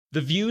The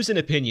views and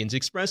opinions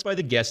expressed by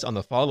the guests on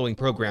the following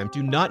program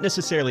do not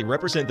necessarily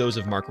represent those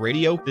of Mark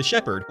Radio, The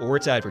Shepherd, or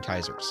its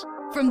advertisers.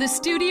 From the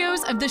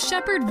studios of the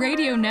Shepherd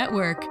Radio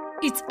Network,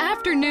 it's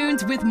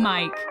Afternoons with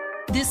Mike.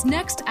 This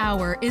next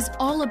hour is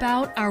all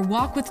about our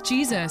walk with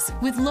Jesus,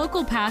 with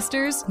local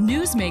pastors,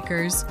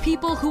 newsmakers,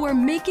 people who are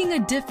making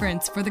a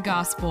difference for the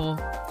gospel.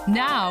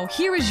 Now,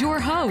 here is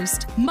your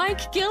host,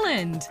 Mike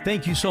Gilland.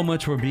 Thank you so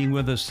much for being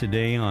with us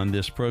today on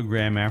this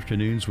program,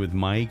 Afternoons with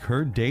Mike,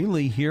 heard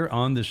daily here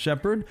on The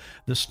Shepherd,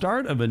 the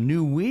start of a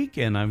new week,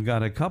 and I've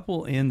got a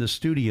couple in the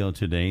studio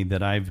today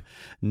that I've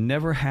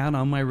never had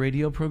on my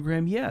radio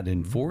program yet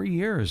in 4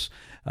 years.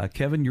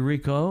 Kevin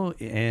Urichko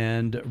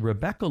and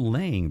Rebecca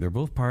Lang. They're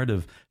both part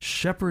of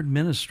Shepherd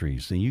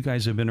Ministries, and you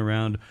guys have been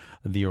around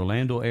the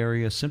Orlando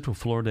area, Central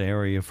Florida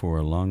area for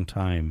a long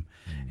time,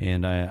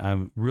 and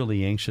I'm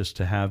really anxious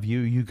to have you.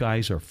 You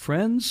guys are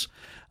friends,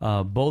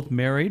 both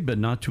married but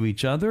not to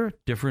each other,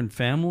 different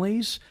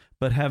families,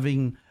 but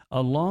having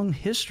a long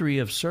history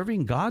of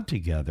serving God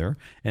together,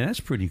 and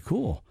that's pretty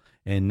cool.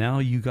 And now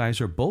you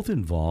guys are both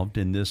involved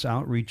in this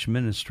outreach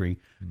ministry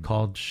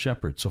called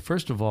Shepherd. So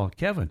first of all,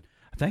 Kevin,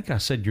 I think I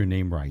said your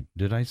name right.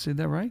 Did I say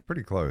that right?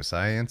 Pretty close.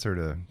 I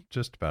answered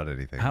just about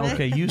anything.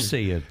 Okay, you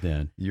say it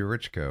then.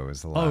 Urichko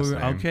is the last name.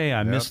 Okay.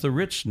 I missed the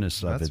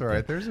richness of it. That's all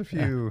right. There's a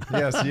few.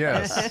 Yes.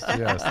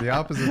 The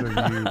opposite of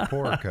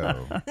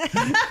Urichko.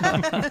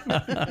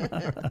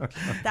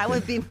 That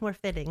would be more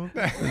fitting.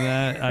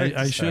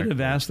 I should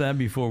have asked that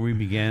before we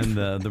began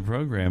the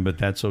program, but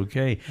that's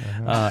okay.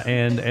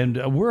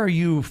 And where are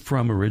you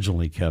from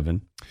originally,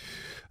 Kevin?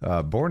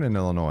 Born in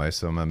Illinois,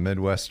 so I'm a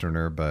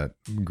Midwesterner, but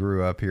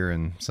grew up here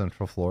in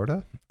Central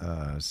Florida,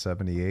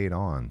 78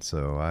 on.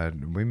 So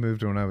we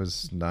moved when I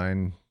was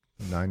nine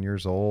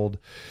years old.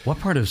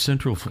 What part of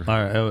Central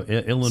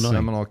Illinois?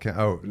 Seminole,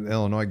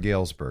 Illinois,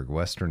 Galesburg,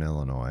 Western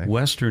Illinois.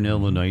 Western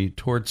Illinois,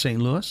 toward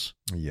St. Louis?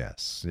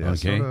 Yes.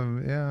 Okay. Sort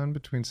of, in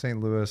between St.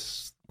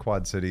 Louis,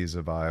 Quad Cities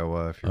of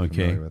Iowa, if you're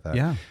familiar with that.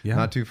 Yeah.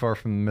 Not too far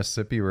from the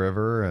Mississippi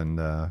River.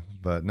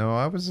 But no,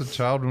 I was a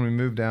child when we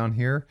moved down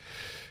here.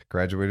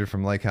 Graduated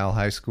from Lake Howell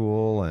High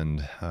School,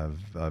 and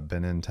I've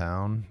been in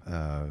town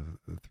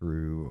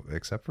through,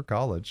 except for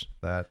college,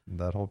 that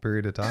whole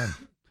period of time.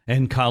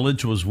 And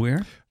college was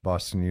where?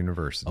 Boston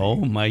University. Oh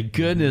my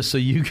goodness! So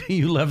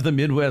you left the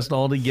Midwest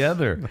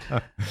altogether.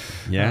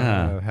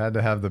 Yeah, had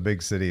to have the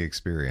big city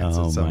experience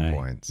at some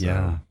point.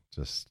 So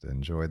just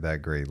enjoyed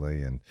that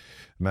greatly, and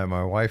met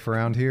my wife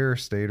around here,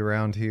 stayed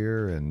around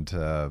here, and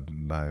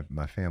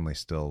my family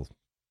still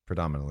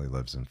predominantly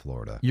lives in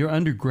Florida. Your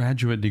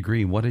undergraduate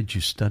degree, what did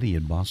you study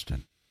in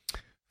Boston?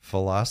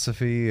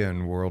 Philosophy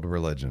and world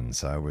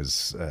religions. I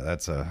was,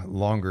 that's a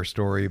longer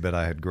story, but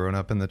I had grown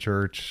up in the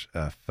church,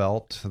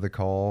 felt the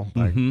call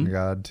by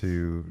God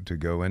to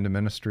go into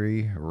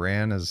ministry,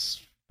 ran as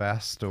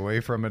fast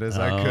away from it as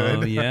I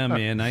could. Oh, yeah,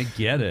 man, I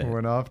get it.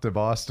 Went off to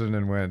Boston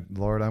and went,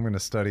 Lord, I'm going to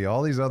study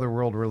all these other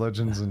world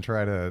religions and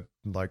try to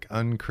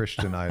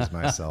unchristianize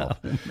myself.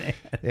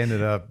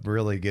 Ended up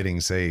really getting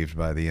saved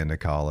by the end of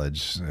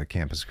college,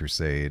 campus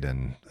crusade,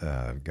 and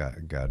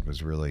God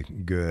was really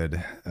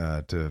good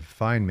to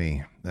find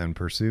me and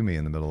pursue me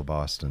in the middle of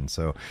Boston.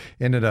 So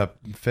ended up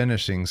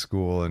finishing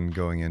school and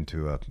going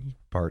into a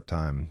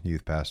part-time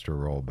youth pastor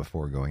role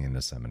before going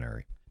into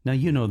seminary.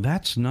 Now,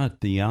 that's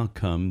not the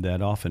outcome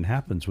that often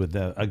happens with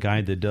a guy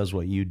that does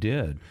what you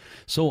did.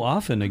 So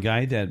often a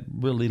guy that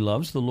really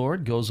loves the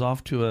Lord goes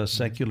off to a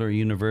secular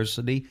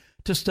university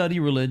to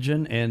study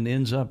religion and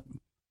ends up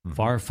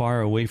far,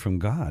 far away from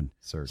God.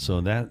 Certainly.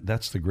 So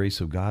that's the grace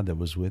of God that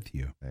was with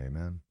you.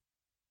 Amen.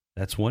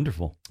 That's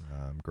wonderful.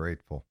 I'm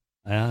grateful.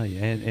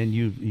 And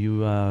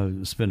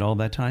you spend all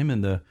that time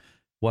in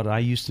what I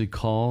used to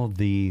call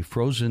the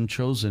frozen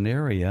chosen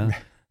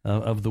area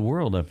of the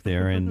world up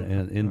there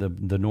in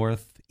the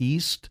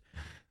Northeast,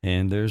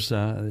 and there's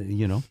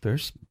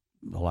there's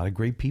a lot of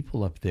great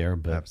people up there,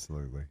 but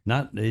absolutely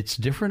it's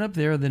different up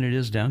there than it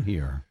is down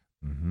here.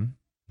 Mm-hmm.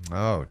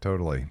 Oh,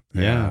 totally.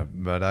 Yeah.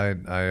 But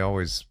I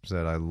always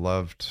said I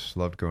loved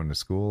going to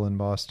school in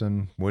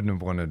Boston. Wouldn't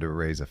have wanted to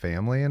raise a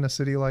family in a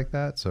city like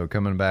that. So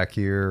coming back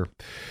here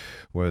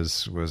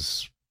was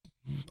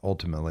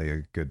ultimately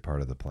a good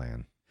part of the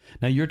plan.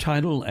 Now, your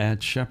title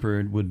at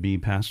Shepherd would be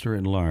Pastor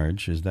at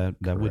Large. Is that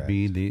would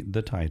be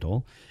the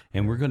title?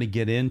 And we're going to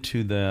get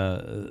into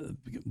the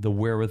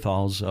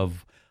wherewithals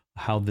of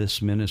how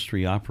this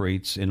ministry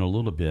operates in a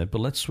little bit. But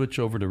let's switch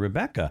over to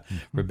Rebecca.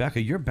 Mm-hmm. Rebecca,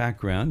 your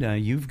background,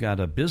 you've got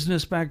a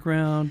business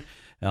background,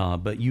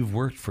 but you've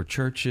worked for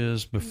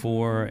churches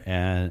before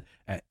and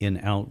in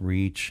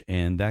outreach,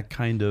 and that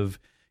kind of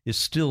is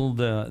still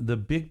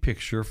the big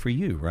picture for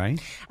you, right?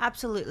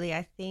 Absolutely.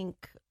 I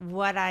think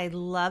what I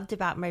loved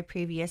about my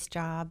previous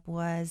job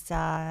was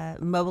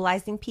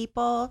mobilizing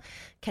people,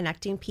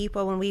 connecting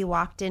people. When we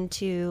walked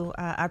into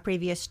our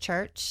previous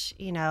church,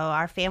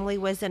 our family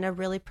was in a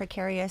really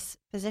precarious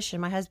position,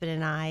 my husband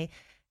and I,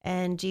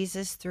 and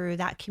Jesus, through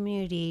that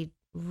community,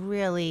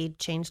 really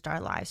changed our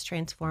lives,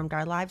 transformed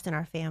our lives and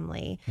our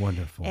family.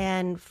 Wonderful.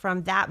 And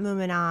from that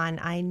moment on,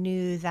 I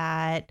knew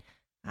that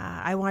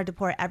I wanted to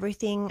pour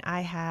everything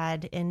I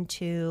had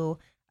into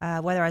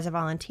whether I was a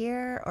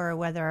volunteer or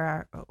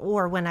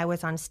when I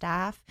was on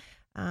staff,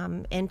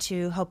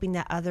 into hoping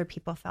that other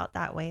people felt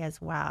that way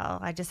as well.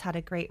 I just had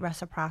a great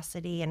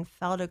reciprocity and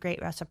felt a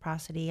great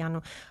reciprocity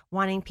on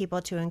wanting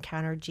people to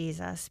encounter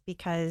Jesus,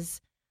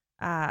 because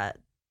the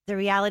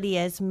reality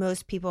is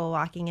most people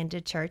walking into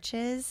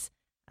churches,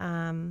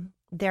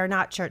 they're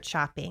not church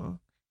shopping.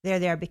 They're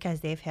there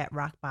because they've hit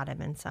rock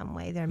bottom in some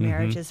way. Their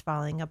marriage is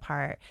falling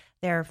apart.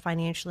 They're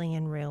financially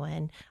in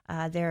ruin.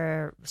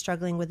 They're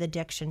struggling with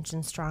addictions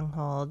and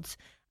strongholds.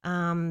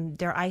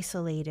 They're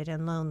isolated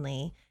and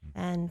lonely.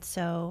 And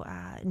so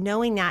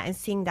knowing that and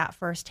seeing that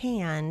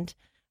firsthand,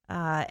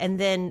 and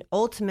then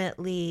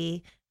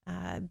ultimately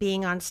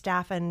being on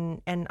staff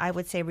and I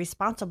would say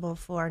responsible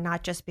for,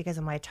 not just because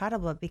of my title,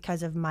 but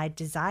because of my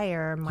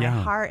desire, my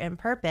heart and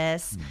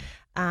purpose,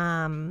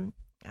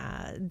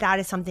 that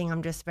is something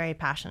I'm just very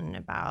passionate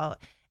about.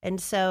 And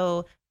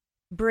so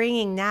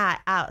bringing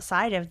that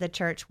outside of the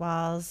church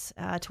walls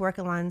to work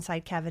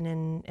alongside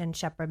Kevin and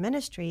Shepherd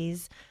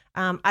Ministries,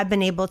 I've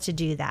been able to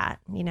do that,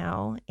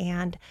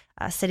 and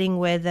sitting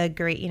with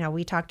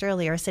we talked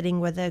earlier, sitting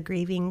with a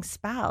grieving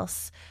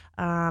spouse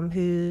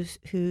who's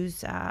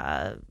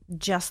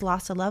just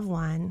lost a loved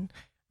one,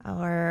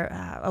 or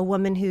a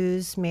woman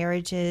whose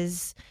marriage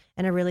is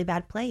in a really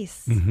bad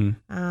place,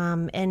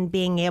 and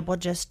being able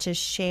just to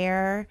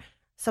share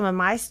some of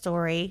my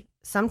story,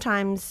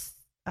 sometimes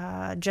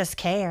just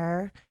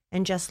care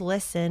and just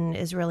listen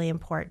is really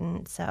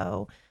important.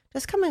 So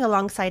just coming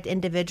alongside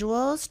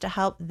individuals to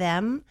help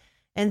them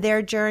in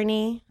their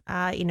journey.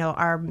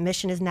 Our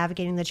mission is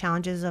navigating the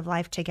challenges of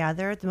life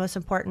together. The most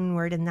important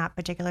word in that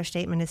particular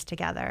statement is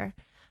together.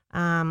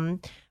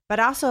 But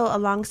also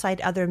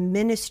alongside other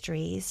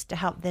ministries to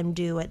help them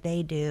do what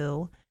they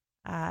do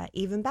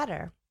even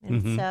better.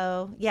 And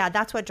so,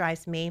 that's what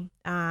drives me.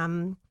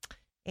 And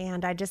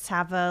I just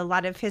have a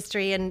lot of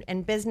history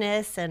in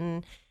business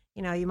and,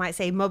 you might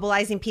say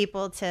mobilizing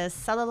people to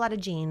sell a lot of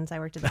jeans. I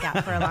worked at the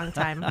Gap for a long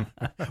time.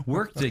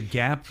 Worked at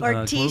Gap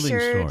or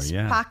T-shirts,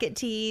 store, pocket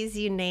tees,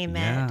 you name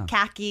it.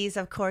 Khakis,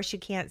 of course, you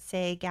can't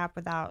say Gap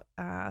without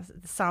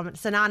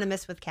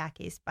synonymous with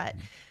khakis. But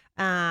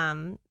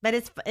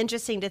it's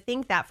interesting to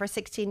think that for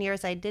 16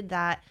 years I did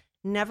that,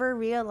 never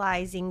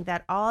realizing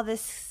that all the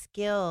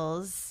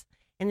skills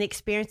and the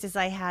experiences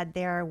I had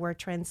there were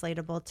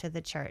translatable to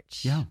the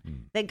church. Yeah.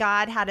 That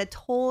God had a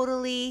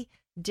totally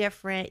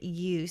different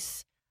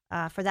use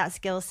for that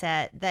skill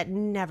set that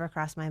never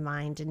crossed my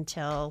mind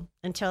until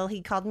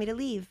he called me to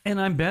leave.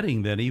 And I'm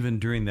betting that even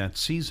during that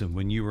season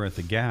when you were at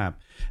the Gap,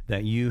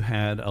 that you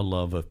had a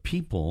love of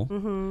people,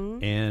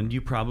 and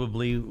you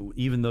probably,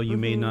 even though you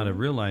may not have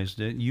realized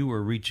it, you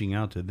were reaching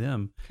out to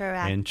them.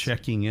 Correct. And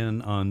checking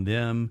in on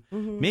them,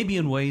 maybe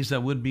in ways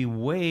that would be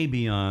way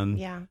beyond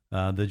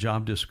the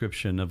job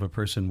description of a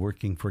person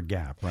working for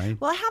Gap, right?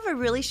 Well, I have a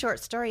really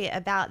short story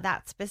about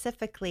that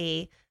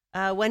specifically.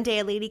 One day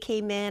a lady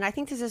came in. I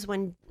think this is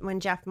when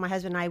Jeff, my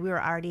husband, and I, we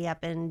were already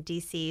up in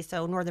D.C.,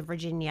 so Northern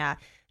Virginia.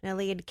 And a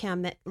lady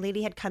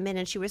had come in,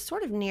 and she was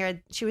sort of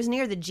near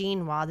the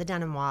jean wall, the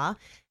denim wall.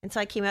 And so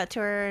I came out to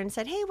her and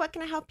said, "Hey, what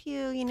can I help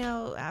you,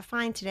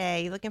 find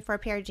today? You looking for a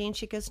pair of jeans?"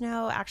 She goes,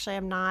 "No, actually,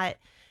 I'm not.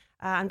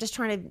 I'm just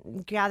trying to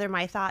gather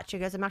my thoughts." She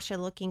goes, "I'm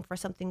actually looking for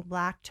something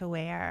black to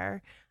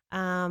wear.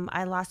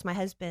 I lost my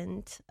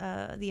husband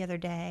the other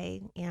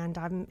day, and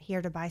I'm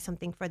here to buy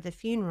something for the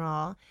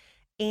funeral."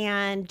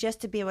 And just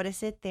to be able to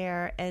sit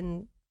there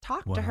and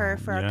talk to her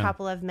for a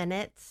couple of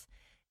minutes.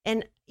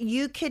 And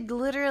you could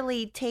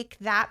literally take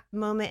that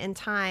moment in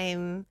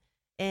time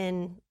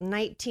in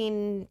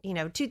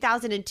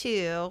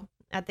 2002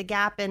 at the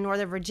Gap in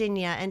Northern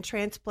Virginia and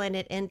transplant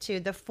it into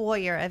the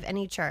foyer of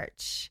any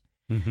church,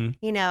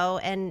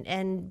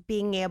 and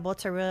being able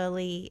to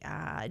really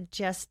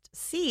just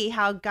see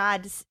how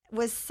God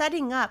was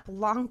setting up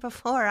long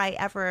before I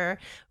ever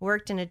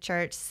worked in a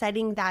church,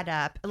 setting that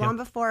up long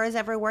before I was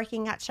ever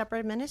working at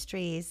Shepherd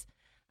Ministries,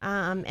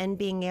 and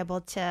being able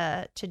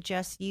to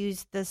just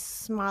use the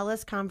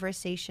smallest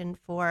conversation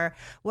for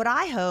what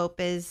I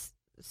hope is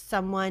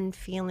someone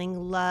feeling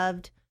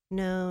loved,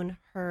 known,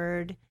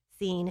 heard,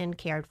 seen, and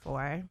cared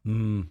for.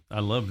 I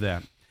love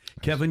that.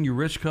 Kevin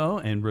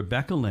Urichko and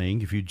Rebecca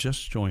Lang, if you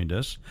just joined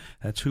us,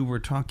 that's who we're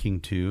talking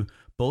to.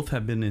 Both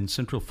have been in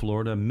Central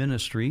Florida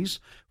ministries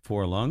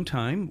for a long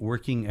time,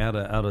 working at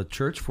a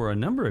church for a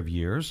number of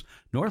years.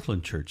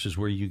 Northland Church is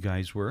where you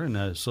guys were and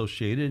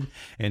associated,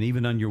 and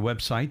even on your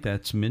website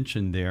that's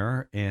mentioned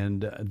there.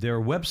 And their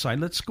website,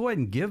 let's go ahead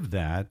and give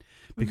that,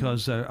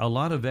 because a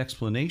lot of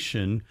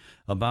explanation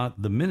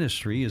about the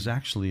ministry is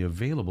actually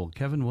available.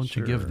 Kevin, why don't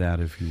you give that,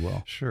 if you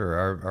will? Sure.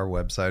 Our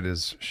website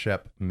is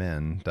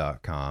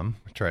shepmin.com.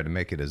 We try to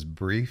make it as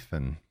brief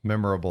and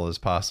memorable as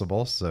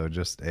possible, so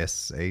just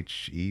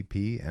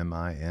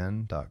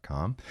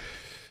shepmin.com.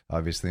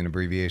 obviously an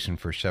abbreviation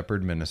for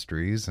Shepherd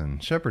Ministries.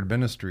 And Shepherd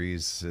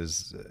Ministries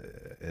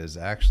is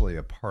actually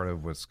a part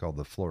of what's called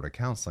the Florida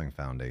Counseling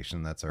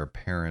Foundation. That's our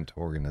parent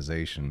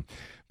organization.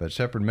 But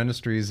Shepherd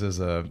Ministries is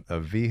a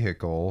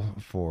vehicle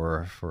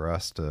for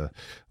us to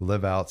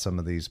live out some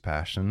of these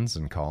passions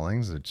and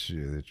callings that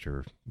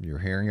you're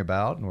hearing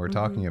about and we're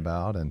talking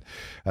about. And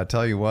I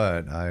tell you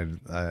what,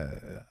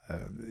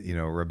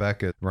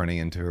 Rebecca, running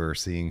into her,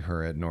 seeing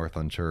her at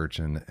Northland Church,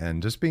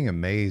 and just being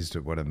amazed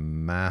at what a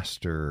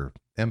master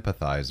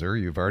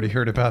empathizer. You've already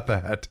heard about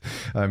that.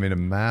 I mean, a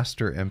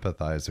master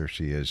empathizer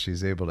she is.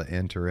 She's able to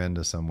enter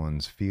into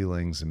someone's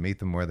feelings and meet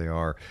them where they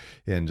are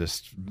in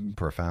just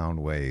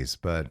profound ways.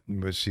 But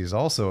she's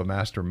also a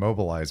master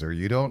mobilizer.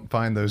 You don't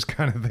find those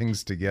kind of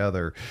things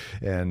together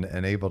and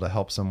able to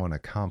help someone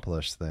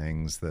accomplish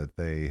things that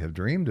they have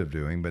dreamed of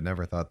doing but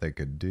never thought they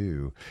could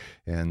do.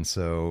 And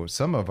so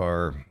some of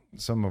our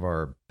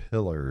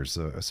pillars,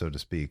 so to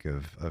speak,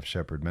 of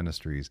Shepherd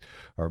Ministries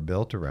are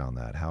built around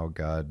that, how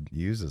God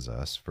uses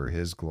us for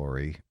his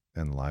glory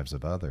in the lives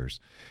of others.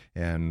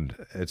 And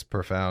it's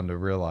profound to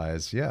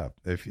realize,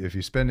 if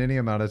you spend any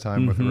amount of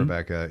time with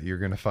Rebecca, you're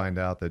going to find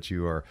out that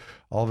you are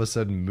all of a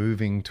sudden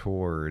moving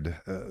toward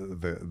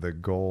the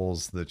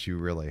goals that you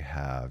really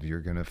have.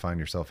 You're going to find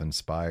yourself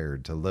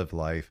inspired to live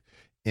life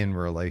in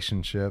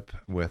relationship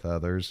with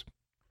others,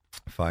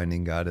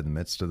 finding God in the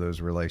midst of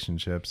those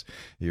relationships.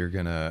 You're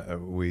gonna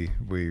we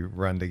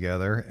run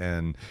together,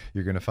 and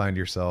you're gonna find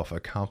yourself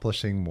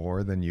accomplishing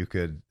more than you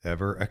could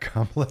ever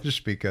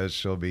accomplish, because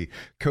she'll be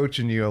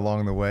coaching you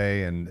along the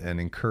way and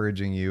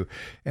encouraging you.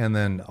 And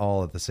then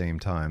all at the same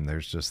time,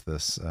 there's just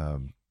this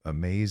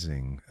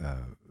amazing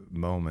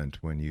moment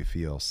when you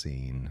feel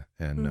seen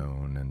and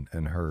known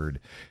and heard.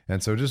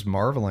 And so just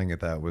marveling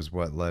at that was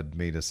what led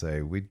me to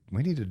say, we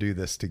need to do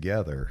this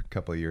together a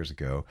couple of years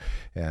ago.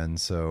 And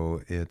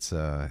so it's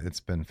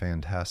been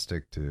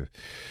fantastic to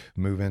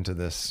move into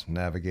this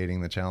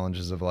navigating the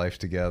challenges of life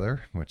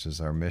together, which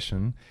is our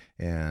mission,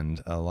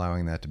 and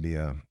allowing that to be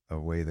a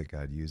way that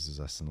God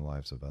uses us in the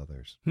lives of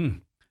others.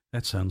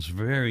 That sounds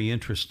very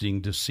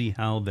interesting to see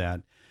how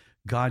that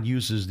God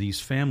uses these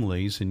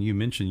families, and you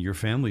mentioned your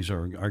families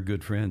are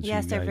good friends.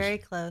 Yes, they're very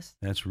close.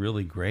 That's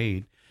really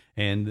great.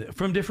 And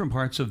from different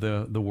parts of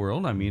the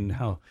world. I mean,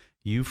 how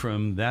you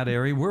from that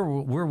area?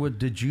 Where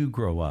did you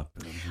grow up,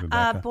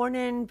 Rebecca? Born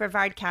in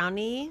Brevard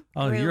County.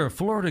 Oh, you're a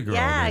Florida girl.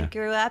 Yeah, I then.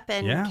 grew up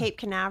in Cape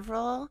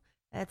Canaveral.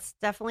 It's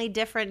definitely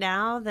different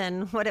now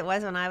than what it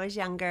was when I was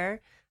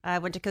younger. I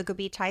went to Cocoa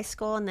Beach High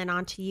School and then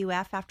on to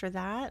UF after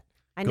that.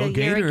 I know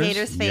you're a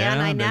Gators fan.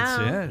 Yeah, I know.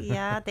 That's it.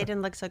 Yeah, they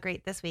didn't look so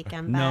great this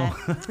weekend. But, No.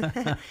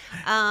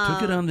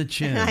 Took it on the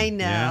chin. I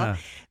know. Yeah.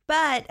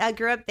 But I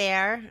grew up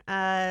there.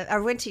 I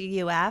went to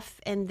UF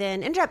and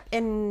then ended up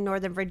in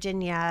Northern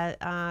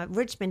Virginia,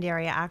 Richmond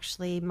area,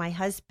 actually. My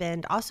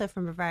husband, also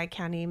from Brevard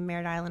County,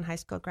 Merritt Island High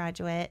School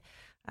graduate,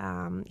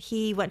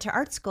 he went to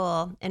art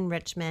school in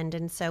Richmond.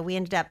 And so we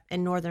ended up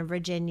in Northern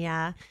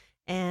Virginia.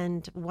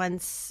 And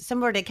once,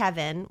 similar to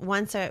Kevin,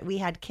 once we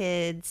had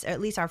kids, or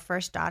at least our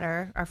first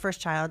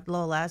child,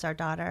 Lola is our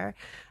daughter,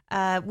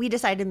 we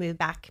decided to move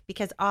back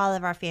because all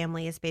of our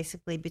family is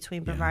basically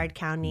between Brevard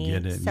County,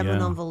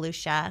 Seminole, and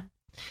Volusia.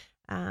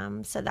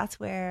 So that's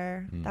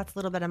a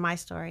little bit of my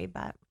story.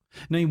 But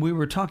now, we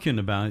were talking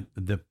about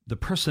the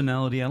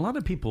personality. A lot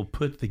of people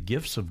put the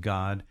gifts of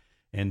God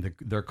and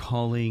their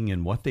calling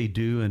and what they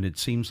do, and it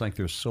seems like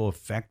they're so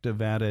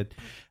effective at it.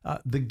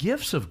 The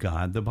gifts of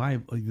God, the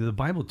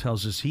Bible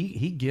tells us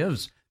He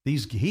gives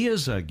these. He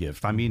is a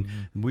gift. I mean,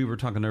 we were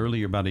talking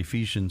earlier about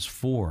Ephesians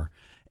 4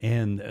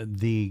 and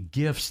the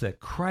gifts that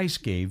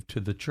Christ gave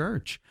to the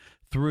church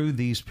through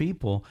these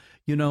people.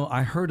 You know,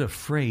 I heard a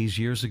phrase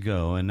years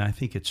ago, and I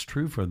think it's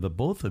true for the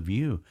both of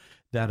you,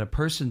 that a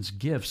person's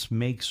gifts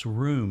makes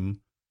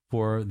room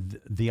for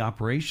the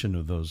operation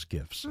of those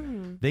gifts.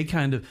 They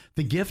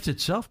the gift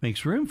itself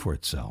makes room for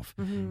itself.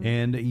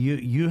 And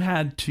you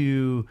had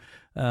to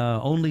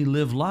only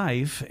live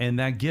life, and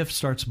that gift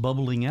starts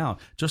bubbling out,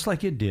 just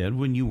like it did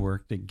when you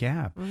worked at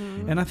Gap.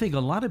 And I think a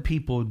lot of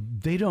people,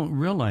 they don't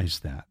realize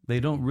that.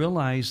 They don't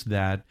realize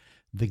that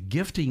the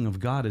gifting of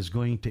God is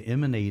going to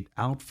emanate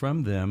out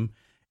from them,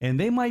 and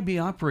they might be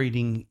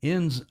operating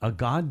in a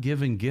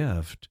God-given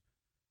gift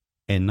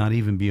and not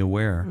even be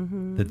aware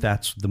that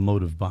that's the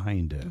motive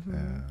behind it.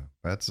 Yeah,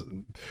 that's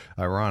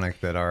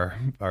ironic that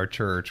our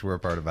church, we're a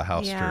part of a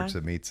house church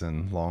that meets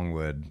in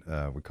Longwood.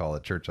 We call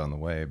it Church on the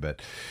Way,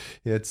 but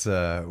it's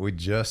we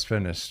just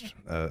finished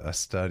a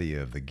study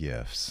of the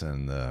gifts,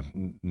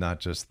 and not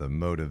just the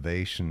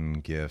motivation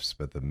gifts,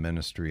 but the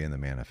ministry and the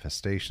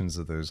manifestations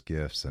of those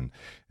gifts,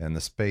 and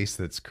the space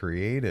that's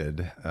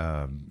created.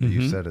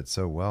 You said it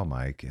so well,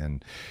 Mike,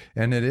 and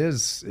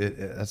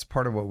that's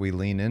part of what we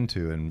lean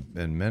into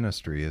in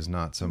ministry, is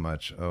not so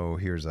much,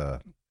 here's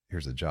a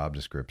job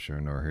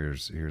description or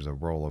here's a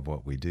role of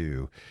what we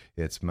do.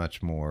 It's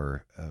much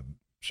more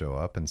show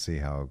up and see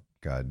how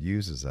God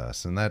uses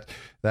us. And that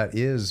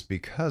is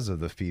because of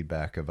the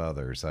feedback of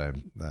others.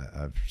 I've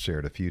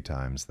shared a few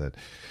times that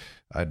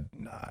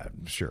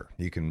I'm sure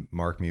you can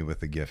mark me with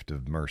the gift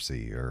of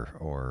mercy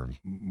or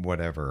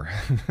whatever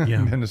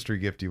ministry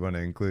gift you want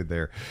to include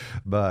there.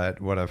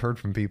 But what I've heard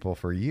from people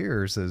for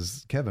years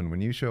is, Kevin, when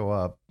you show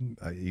up,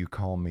 you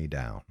calm me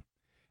down.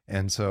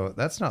 And so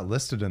that's not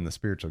listed in the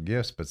spiritual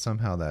gifts, but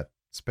somehow that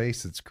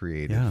space that's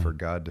created for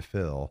God to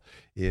fill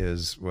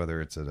is, whether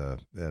it's at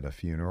a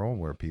funeral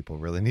where people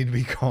really need to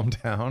be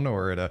calmed down,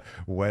 or at a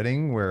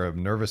wedding where a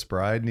nervous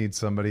bride needs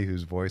somebody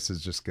whose voice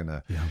is just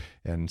gonna.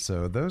 And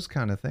so those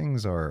kind of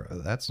things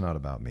that's not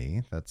about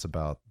me. That's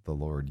about the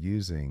Lord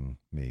using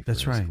me for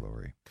His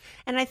glory.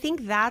 And I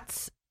think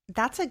that's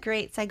a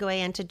great segue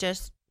into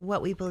just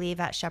what we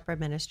believe at Shepherd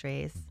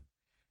Ministries,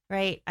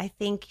 right? I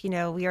think, we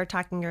were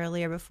talking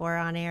earlier before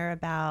on air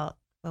about,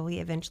 will we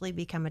eventually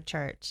become a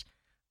church?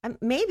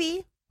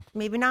 Maybe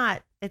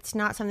not. It's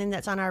not something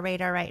that's on our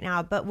radar right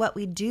now. But what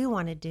we do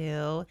want to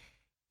do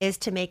is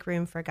to make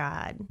room for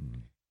God,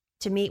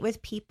 to meet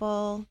with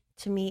people,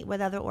 to meet with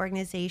other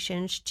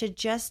organizations, to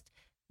just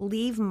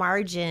leave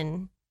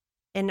margin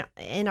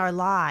in our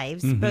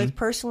lives, both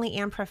personally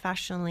and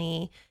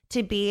professionally,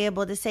 to be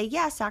able to say,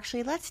 yes,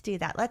 actually, let's do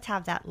that. Let's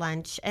have that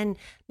lunch. And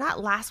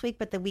not last week,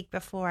 but the week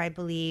before, I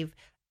believe,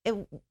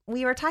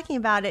 we were talking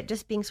about it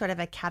just being sort of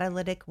a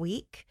catalytic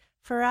week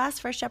for us,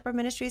 for Shepherd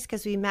Ministries,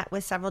 because we met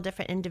with several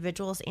different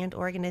individuals and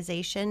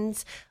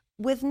organizations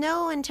with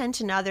no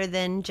intention other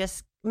than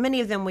just,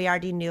 many of them we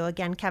already knew.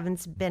 Again,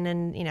 Kevin's been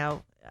in,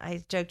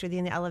 I joked with you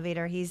in the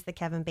elevator, he's the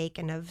Kevin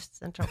Bacon of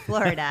Central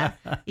Florida.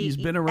 He's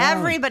been around.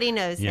 Everybody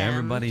knows him. Yeah,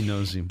 everybody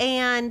knows him.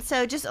 And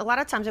so just a lot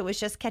of times it was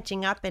just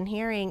catching up and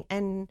hearing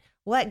and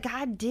what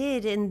God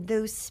did in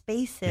those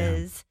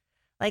spaces.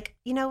 Like,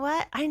 you know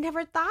what? I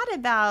never thought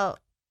about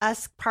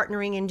us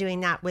partnering and doing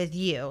that with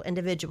you,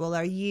 individual,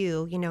 or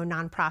you,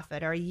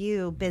 nonprofit, or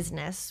you,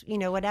 business,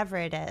 whatever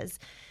it is.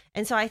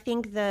 And so I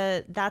think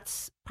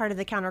that's part of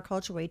the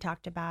counterculture we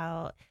talked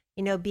about,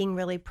 being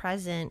really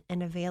present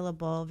and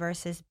available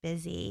versus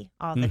busy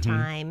all the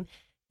time,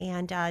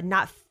 and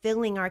not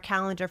filling our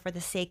calendar for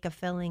the sake of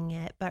filling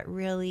it, but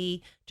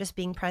really just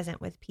being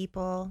present with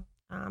people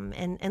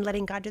and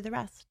letting God do the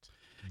rest.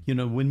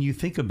 When you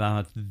think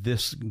about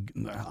this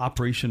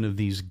operation of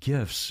these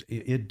gifts,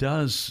 it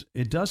does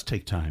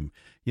take time.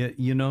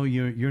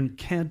 You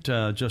can't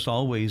just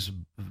always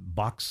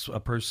box a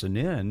person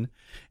in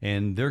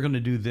and they're going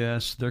to do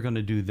this, they're going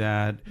to do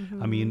that.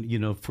 I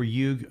mean, for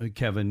you,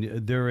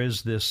 Kevin, there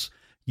is this,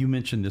 you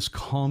mentioned this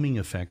calming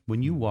effect.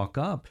 When you walk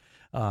up,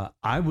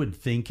 I would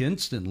think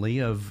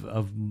instantly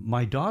of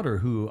my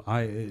daughter,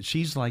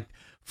 she's like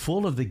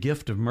full of the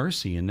gift of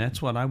mercy, and that's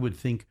what I would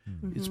think.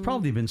 It's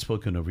probably been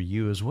spoken over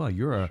you as well.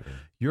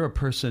 You're a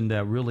person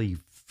that really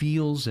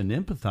feels and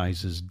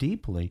empathizes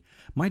deeply.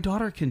 My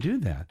daughter can do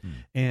that.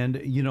 And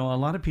a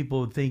lot of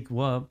people would think,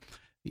 well,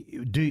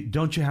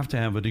 don't you have to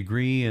have a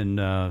degree in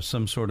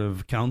some sort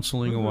of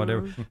counseling or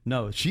whatever?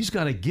 No, she's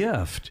got a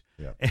gift.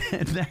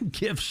 And that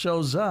gift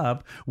shows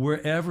up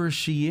wherever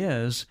she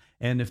is.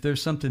 And if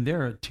there's something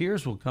there,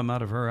 tears will come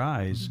out of her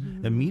eyes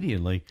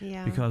immediately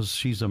because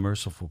she's a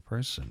merciful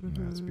person.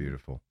 That's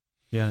beautiful.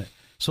 Yeah.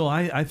 So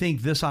I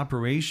think this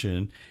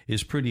operation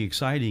is pretty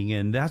exciting,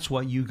 and that's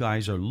what you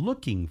guys are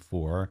looking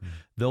for,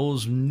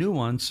 those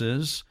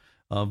nuances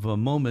of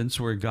moments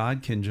where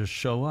God can just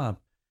show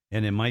up.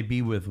 And it might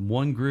be with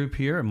one group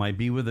here, it might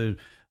be with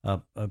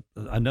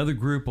another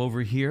group over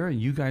here, and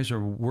you guys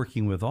are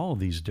working with all of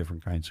these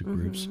different kinds of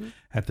groups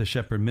at the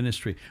Shepherd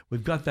Ministry.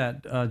 We've got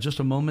that just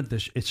a moment.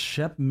 It's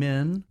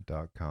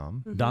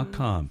shepmen.com.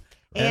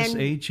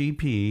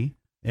 SHEP,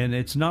 and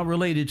it's not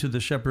related to the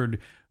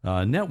Shepherd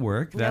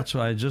Network. That's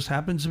why it just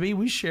happens to be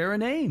we share a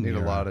name. Need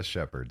a lot of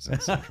shepherds in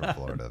Central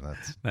Florida.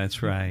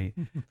 That's right.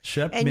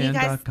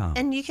 Shepmen.com.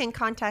 And you can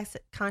contact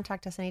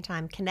us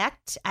anytime.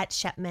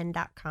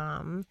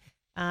 connect@shepmen.com.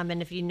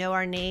 And if you know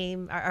our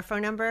name, our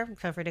phone number,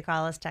 feel free to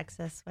call us, text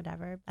us,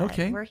 whatever. But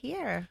okay. We're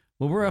here.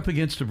 Well, we're up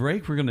against a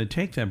break. We're going to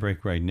take that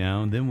break right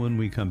now. And then when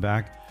we come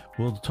back,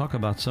 we'll talk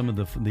about some of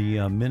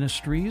the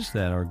ministries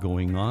that are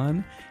going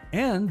on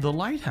and the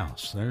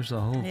Lighthouse. There's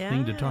a whole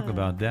thing to talk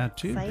about that,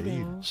 too.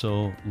 Exciting.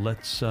 So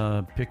let's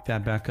pick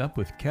that back up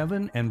with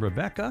Kevin and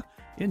Rebecca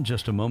in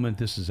just a moment.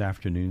 This is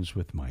Afternoons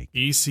with Mike.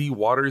 EC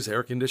Waters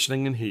Air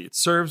Conditioning and Heat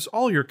serves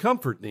all your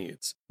comfort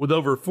needs. With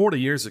over 40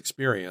 years'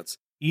 experience,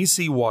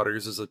 EC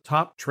Waters is a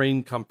top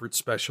trained comfort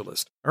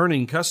specialist,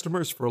 earning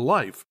customers for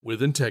life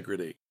with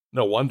integrity.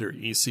 No wonder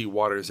EC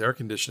Waters Air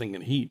Conditioning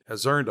and Heat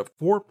has earned a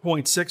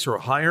 4.6 or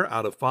higher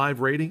out of 5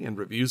 rating and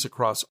reviews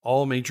across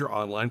all major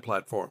online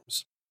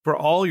platforms. For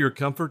all your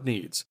comfort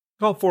needs,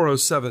 call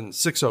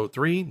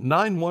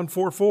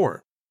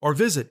 407-603-9144 or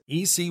visit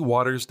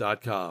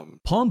ecwaters.com.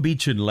 Palm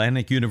Beach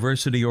Atlantic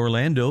University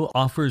Orlando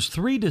offers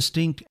 3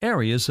 distinct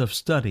areas of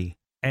study: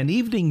 an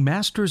evening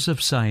Master's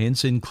of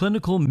Science in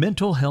Clinical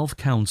Mental Health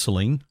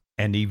Counseling,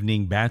 an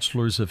evening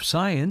Bachelor's of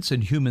Science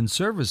in Human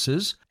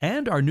Services,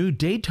 and our new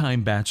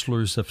daytime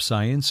Bachelor's of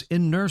Science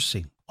in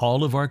Nursing.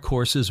 All of our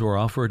courses are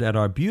offered at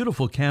our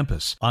beautiful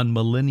campus on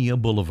Millennia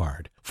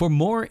Boulevard. For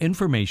more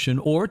information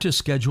or to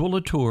schedule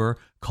a tour,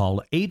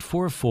 call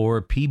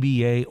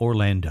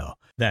 844-PBA-ORLANDO.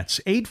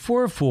 That's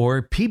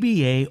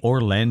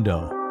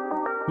 844-PBA-ORLANDO.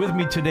 With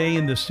me today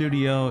in the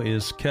studio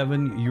is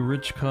Kevin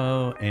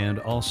Urichko and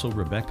also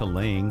Rebecca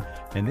Lang,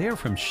 and they are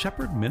from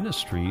Shepherd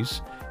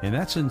Ministries, and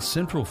that's in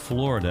Central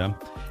Florida.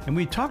 And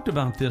we talked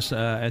about this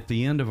at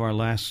the end of our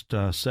last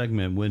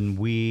segment when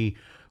we're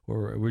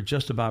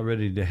just about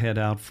ready to head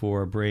out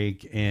for a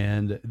break,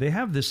 and they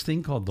have this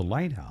thing called the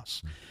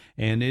Lighthouse.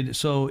 And it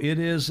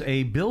is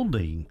a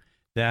building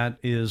that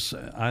is,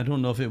 I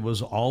don't know if it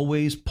was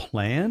always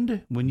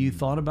planned when you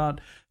thought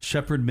about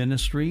Shepherd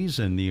Ministries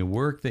and the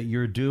work that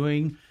you're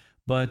doing,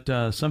 but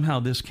somehow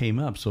this came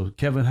up. So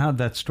Kevin, how did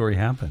that story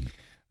happen?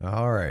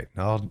 All right,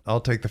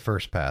 I'll take the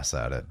first pass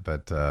at it.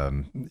 But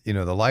the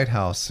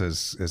Lighthouse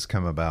has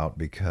come about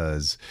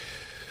because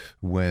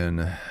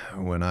when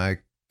I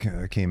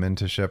came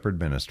into Shepherd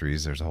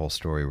Ministries, there's a whole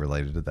story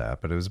related to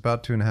that, but it was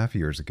about 2.5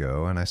 years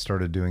ago, and I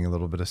started doing a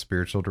little bit of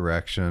spiritual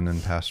direction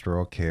and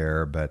pastoral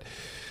care, but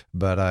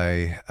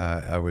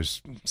I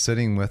was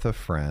sitting with a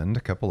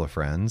couple of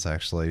friends,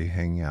 actually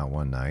hanging out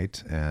one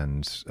night,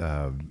 and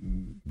I'll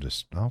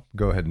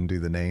go ahead and do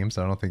the names.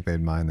 I don't think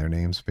they'd mind their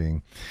names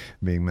being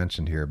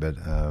mentioned here, but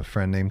a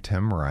friend named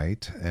Tim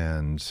Wright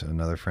and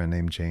another friend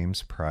named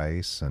James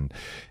Price, and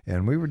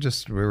we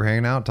were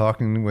hanging out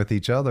talking with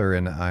each other,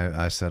 and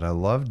I said, I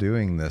love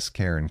doing this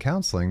care and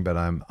counseling, but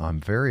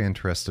I'm very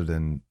interested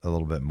in a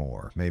little bit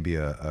more, maybe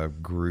a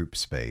group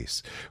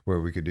space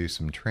where we could do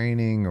some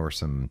training or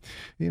some,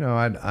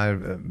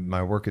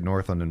 my work at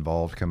Northland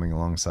involved coming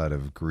alongside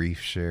of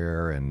grief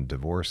share and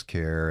divorce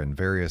care and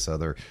various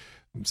other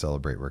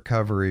Celebrate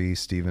Recovery,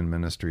 Stephen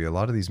Ministry, a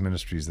lot of these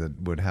ministries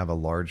that would have a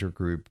larger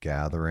group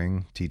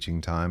gathering,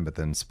 teaching time, but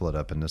then split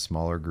up into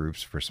smaller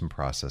groups for some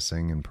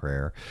processing and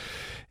prayer.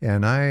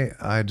 And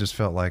I just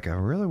felt like I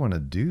really want to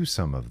do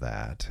some of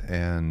that.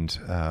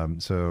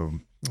 And so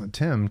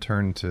Tim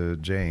turned to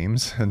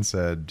James and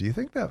said, do you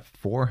think that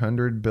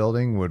 400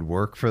 building would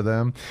work for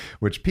them?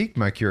 Which piqued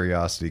my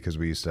curiosity because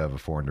we used to have a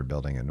 400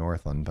 building at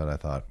Northland, but I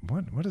thought,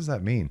 what does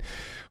that mean?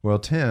 Well,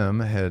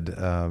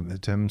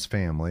 Tim's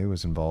family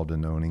was involved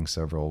in owning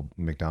several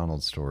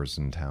McDonald's stores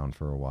in town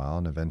for a while,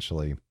 and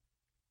eventually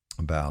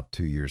about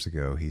 2 years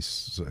ago, he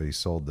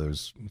sold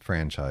those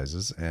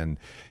franchises, and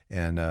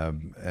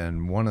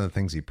one of the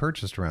things he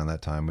purchased around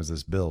that time was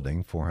this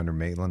building, 400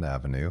 Maitland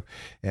Avenue,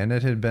 and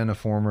it had been a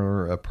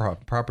former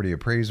property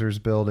appraiser's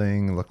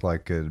building. It looked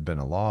like it had been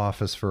a law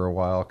office for a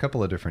while, a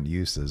couple of different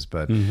uses,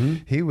 but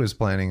he was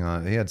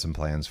he had some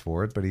plans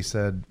for it, but he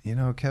said,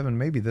 Kevin,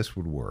 maybe this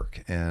would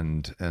work,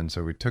 and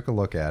so we took a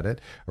look at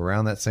it.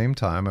 Around that same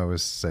time, I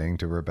was saying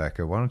to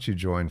Rebecca, why don't you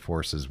join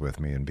forces with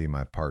me and be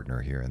my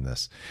partner here in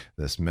this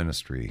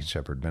ministry,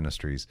 Shepherd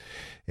Ministries.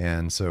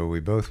 And so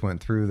we both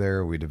went through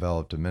there. We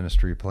developed a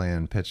ministry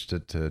plan, pitched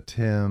it to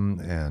Tim,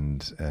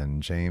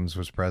 and James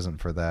was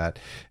present for that.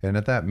 And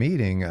at that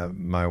meeting,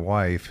 my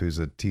wife, who's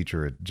a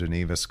teacher at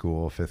Geneva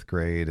School, 5th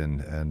grade,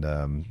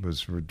 and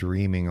was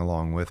dreaming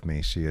along with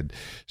me, she had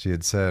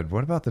said,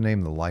 what about the name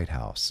of the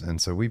Lighthouse?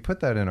 And so we put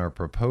that in our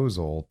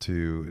proposal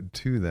to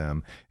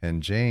them,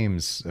 and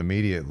James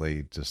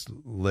immediately just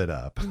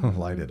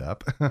lighted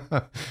up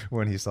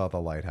when he saw the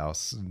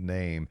Lighthouse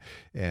name.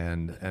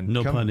 And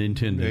no pun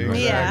intended.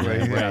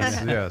 Exactly.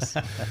 Yeah. Yes.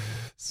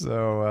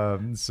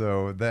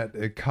 So that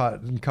it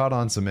caught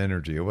on some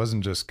energy. It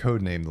wasn't just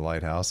codenamed the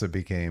Lighthouse. It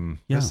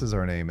became, this is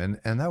our name.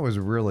 And that was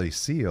really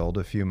sealed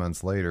a few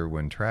months later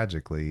when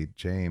tragically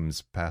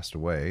James passed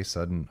away,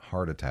 sudden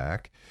heart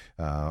attack,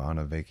 on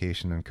a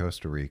vacation in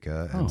Costa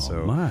Rica. And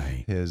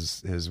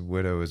his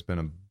widow has been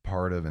a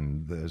part of,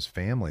 and his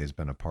family has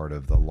been a part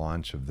of the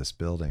launch of this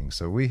building.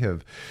 So we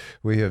have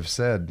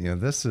said,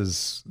 this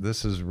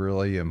is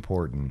really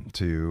important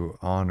to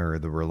honor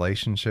the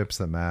relationships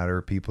that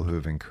matter, people who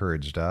have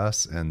encouraged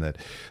us, and that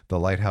the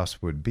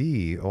Lighthouse would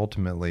be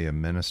ultimately a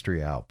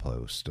ministry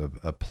outpost,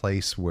 a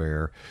place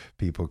where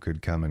people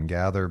could come and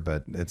gather,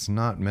 but it's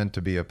not meant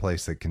to be a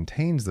place that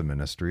contains the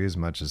ministry as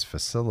much as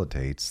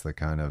facilitates the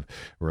kind of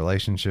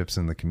relationships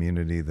in the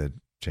community that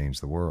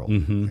change the world.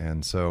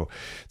 And so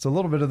it's a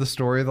little bit of the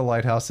story of the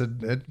Lighthouse.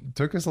 It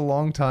took us a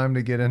long time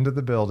to get into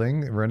the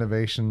building.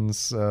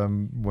 Renovations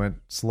went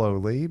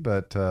slowly,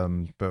 but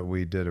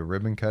we did a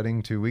ribbon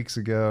cutting 2 weeks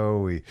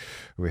ago.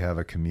 We have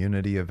a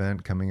community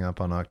event coming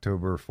up on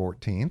October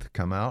 14th.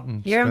 Come out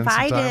and you're spend some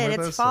time invited. with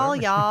It's us. fall,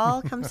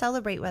 y'all. Come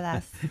celebrate with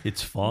us.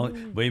 It's fall.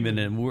 Wait a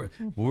minute.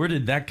 Where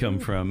did that come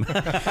from?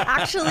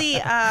 Actually,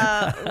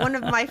 one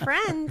of my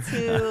friends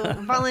who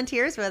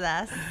volunteers with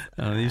us.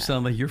 You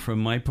sound like you're from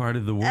my part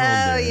of the world.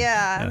 Oh,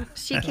 yeah.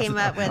 She came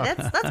up with it.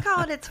 Let's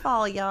call it It's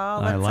Fall,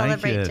 y'all. Let's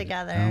celebrate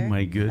together. Oh,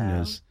 my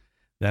goodness.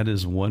 That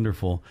is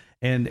wonderful.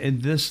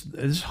 And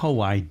this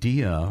whole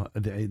idea,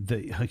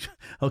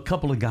 a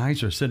couple of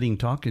guys are sitting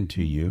talking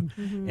to you,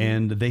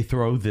 and they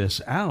throw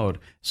this out.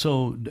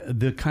 So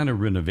the kind of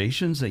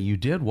renovations that you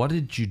did, what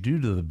did you do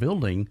to the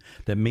building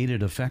that made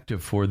it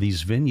effective for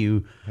these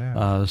venue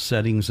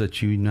settings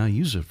that you now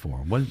use it for?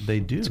 What did they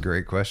do? It's a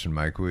great question,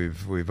 Mike.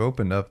 We've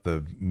opened up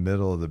the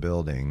middle of the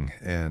building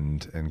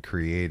and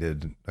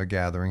created a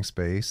gathering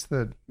space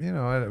that,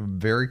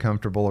 very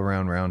comfortable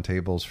around round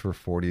tables for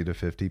 40 to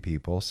 50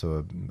 people.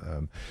 So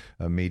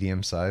a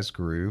medium-sized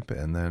group,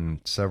 and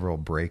then several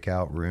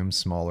breakout rooms,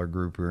 smaller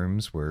group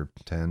rooms where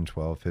 10,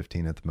 12,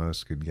 15 at the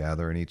most could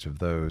gather in each of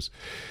those.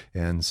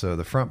 And so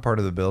the front part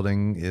of the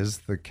building is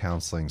the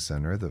counseling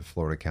center that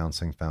Florida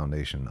Counseling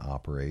Foundation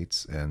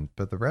operates.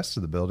 But the rest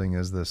of the building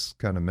is this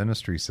kind of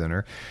ministry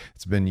center.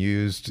 It's been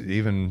used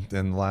even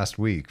in the last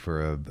week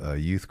for a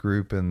youth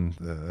group and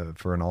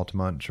for an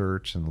Altamonte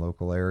church in the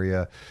local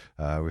area.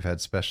 We've had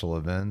special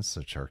events,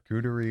 a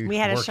charcuterie We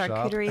had workshop. a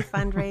charcuterie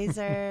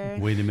fundraiser.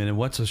 Wait a minute,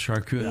 what's a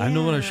charcuterie? Yeah. I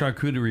know what a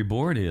charcuterie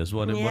board is.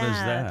 What is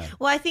that?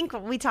 Well, I think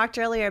we talked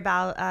earlier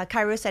about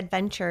Kairos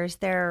Adventures.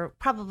 They're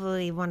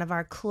probably one of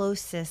our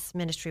closest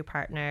ministry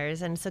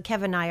partners, and so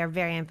Kevin and I are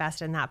very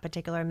invested in that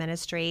particular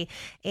ministry.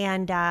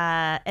 And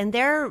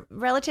they're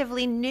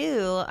relatively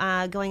new,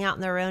 going out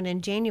on their own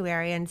in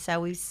January, and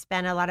so they've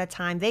spent a lot of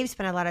time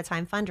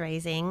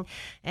fundraising.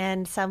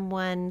 And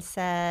someone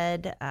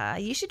said,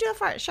 you should do a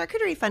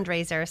charcuterie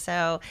fundraiser.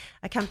 So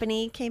a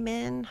company came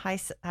in, I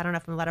don't know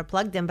if I'm allowed to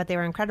plug them, but they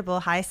were incredible.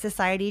 High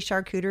Society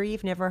Charcuterie,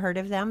 you've never heard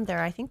of them.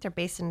 I think they're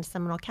based in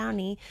Seminole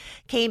County,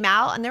 came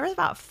out, and there was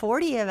about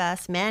 40 of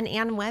us, men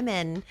and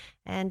women,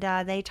 and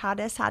they taught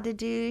us how to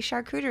do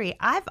charcuterie.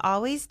 I've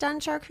always done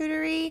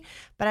charcuterie,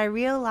 but I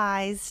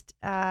realized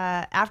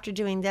after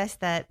doing this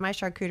that my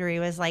charcuterie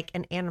was like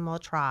an animal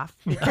trough,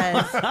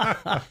 because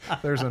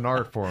There's an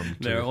art form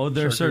to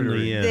there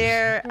certainly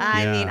is.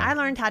 I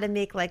learned how to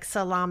make like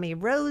salami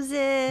roses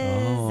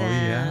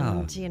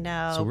and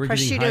So we're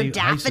getting prosciutto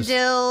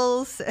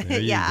daffodils. There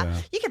you go.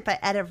 You could put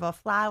edible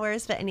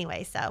flowers, but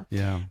anyway,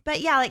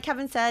 But like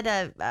Kevin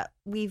said,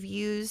 we've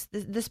used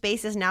the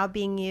space is now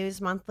being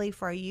used monthly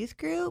for a youth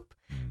group.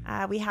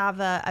 We have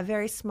a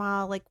very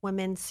small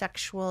women's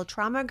sexual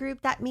trauma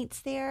group that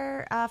meets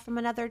there from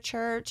another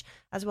church,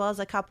 as well as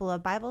a couple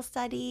of Bible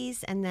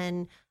studies. And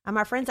then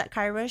our friends at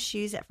Kairos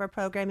use it for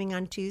programming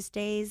on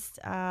Tuesdays.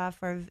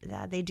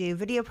 They do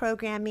video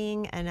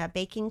programming and a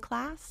baking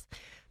class.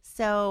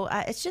 So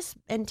it's just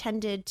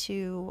intended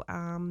to,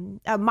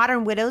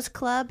 Modern Widows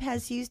Club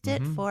has used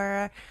it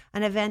for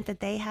an event that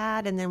they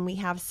had. And then we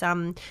have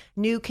some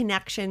new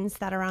connections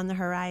that are on the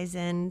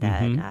horizon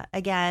that,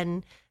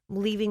 again,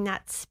 leaving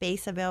that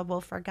space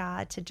available for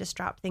God to just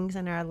drop things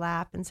in our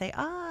lap and say,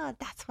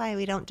 that's why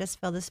we don't just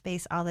fill the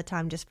space all the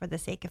time just for the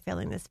sake of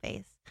filling the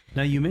space.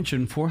 Now, you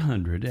mentioned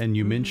 400 and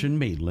you mentioned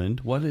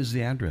Maitland. What is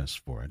the address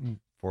for it?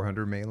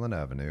 400 Maitland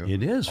Avenue.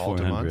 It is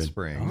 400. Altamonte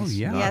Springs. Oh,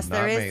 yeah. Yes,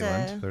 there is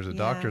Maitland. There's a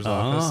doctor's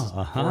office.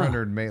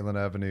 400 Maitland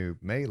Avenue.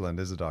 Maitland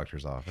is a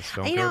doctor's office.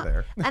 Don't go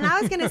there. And I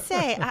was going to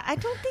say, I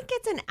don't think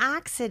it's an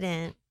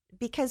accident,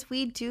 because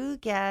we do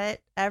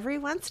get every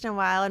once in a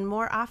while, and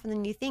more often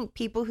than you think,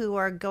 people who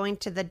are going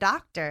to the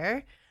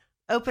doctor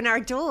open our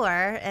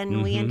door,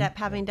 and we end up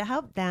having to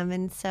help them.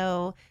 And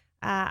so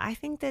I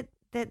think that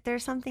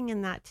there's something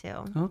in that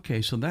too.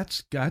 Okay, so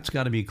that's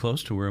got to be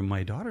close to where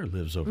my daughter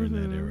lives over in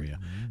that area.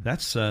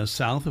 That's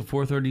south of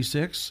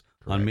 436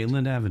 on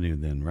Maitland Avenue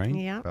then, right?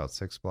 Yeah. About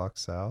 6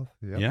 blocks south.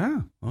 Yep.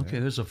 Yeah. Okay,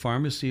 there's a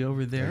pharmacy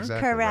over there.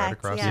 Exactly. Correct. Right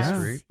across Yes. the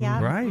street.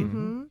 Yeah. Right.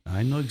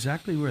 I know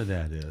exactly where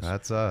that is.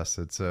 That's us.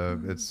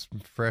 It's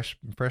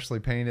freshly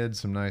painted,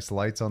 some nice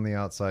lights on the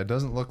outside.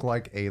 Doesn't look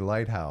like a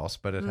lighthouse,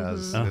 but it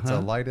has it's a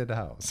lighted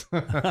house.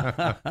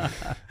 A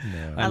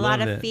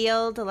lot of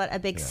field, a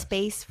big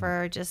space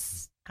for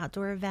just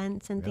outdoor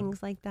events and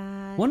things like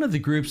that. One of the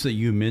groups that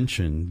you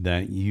mentioned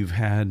that you've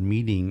had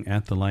meeting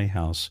at the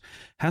Lighthouse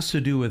has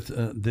to do with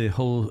the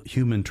whole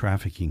human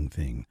trafficking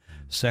thing,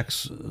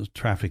 sex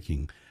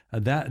trafficking.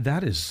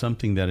 That is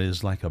something that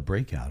is like a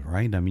breakout,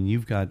 right? I mean,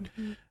 you've got,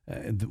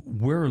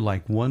 we're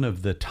like one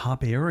of the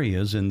top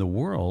areas in the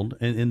world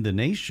and in the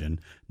nation.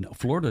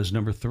 Florida is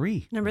number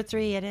 3. Number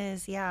 3, it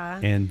is, yeah.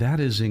 And that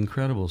is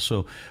incredible.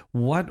 So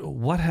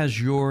what has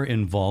your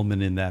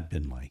involvement in that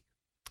been like?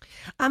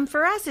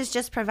 For us, it's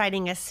just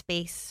providing a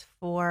space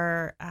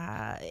for,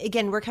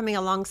 again, we're coming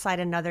alongside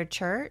another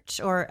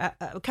church or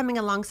coming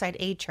alongside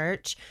a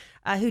church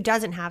who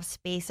doesn't have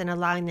space and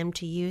allowing them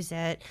to use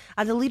it.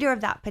 The leader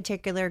of that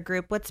particular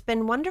group, what's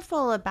been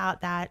wonderful about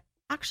that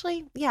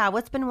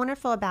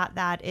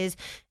is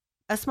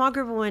a small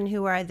group of women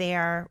who are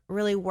there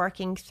really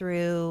working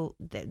through,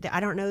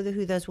 I don't know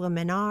who those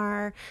women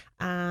are,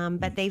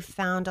 but they've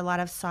found a lot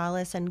of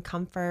solace and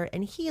comfort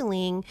and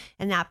healing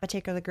in that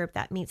particular group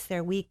that meets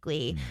there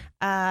weekly.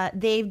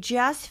 They've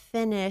just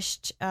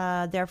finished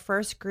their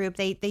first group.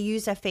 They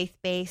use a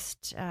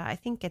faith-based, I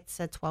think it's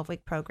a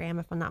 12-week program,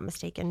 if I'm not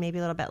mistaken, maybe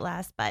a little bit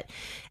less. But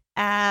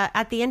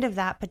at the end of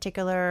that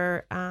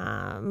particular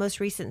most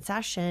recent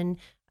session,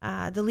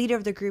 the leader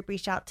of the group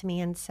reached out to me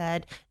and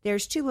said,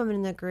 there's 2 women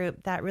in the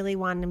group that really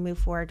want to move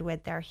forward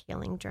with their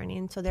healing journey.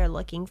 And so they're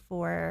looking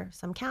for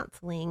some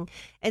counseling.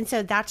 And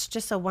so that's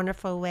just a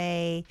wonderful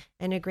way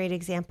and a great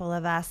example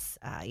of us,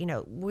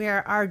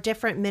 where our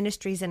different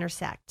ministries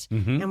intersect,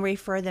 and we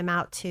refer them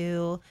out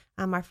to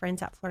our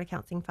friends at Florida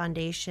Counseling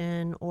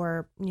Foundation,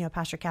 or,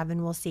 Pastor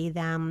Kevin will see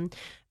them.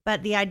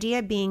 But the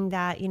idea being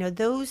that,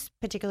 those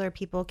particular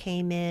people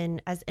came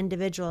in as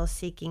individuals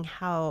seeking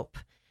help.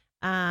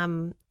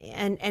 And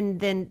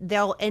then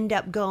they'll end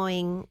up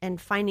going and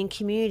finding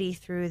community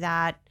through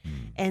that,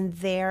 and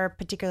their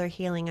particular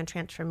healing and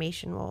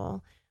transformation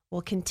will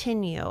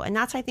continue. And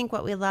that's, I think,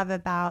 what we love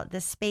about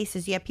this space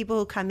is you have people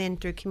who come in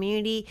through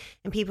community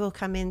and people who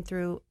come in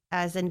through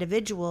as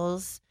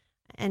individuals,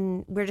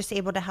 and we're just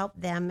able to help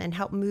them and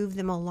help move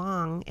them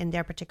along in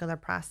their particular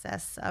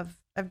process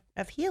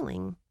of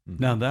healing.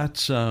 Now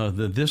that's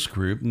this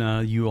group. Now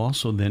you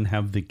also then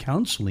have the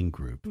counseling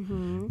group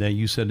that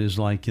you said is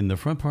like in the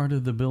front part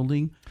of the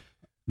building.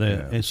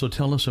 And so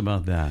tell us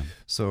about that.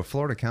 So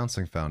Florida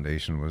Counseling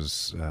Foundation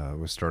was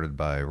started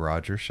by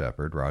Roger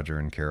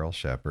and Carol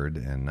Shepherd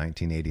in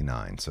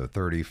 1989. So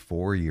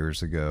 34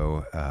 years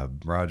ago.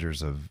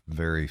 Roger's a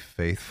very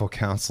faithful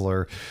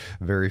counselor.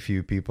 Very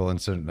few people,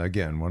 and so,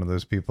 again, one of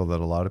those people that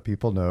a lot of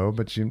people know,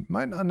 but you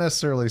might not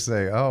necessarily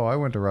say, "Oh, I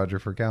went to Roger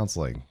for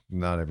counseling."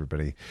 Not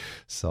everybody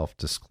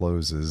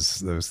self-discloses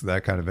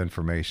that kind of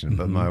information.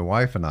 But my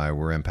wife and I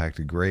were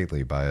impacted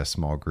greatly by a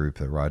small group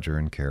that Roger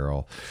and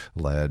Carol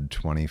led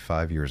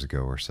 25 years ago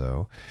or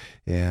so.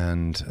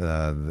 And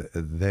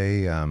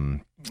they, I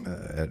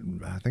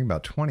think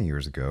about 20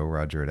 years ago,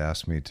 Roger had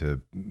asked me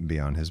to be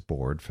on his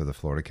board for the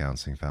Florida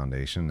Counseling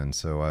Foundation. And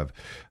so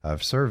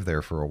I've served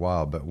there for a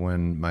while. But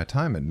when my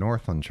time at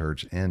Northland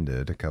Church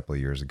ended a couple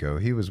of years ago,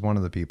 he was one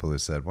of the people who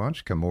said, "Why don't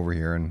you come over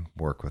here and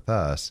work with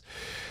us?"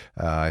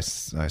 I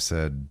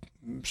said,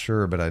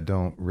 "Sure, but I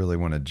don't really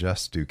want to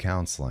just do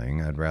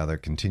counseling. I'd rather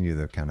continue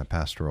the kind of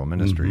pastoral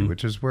ministry,"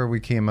 which is where we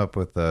came up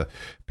with the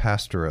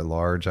pastor at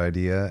large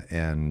idea,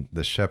 and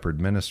the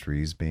Shepherd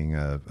Ministries being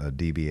a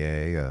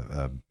DBA,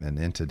 an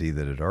entity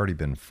that had already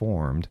been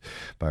formed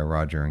by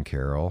Roger and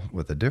Carol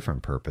with a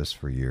different purpose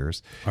for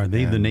years. Are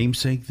they the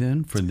namesake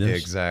then for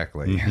this?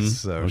 Exactly.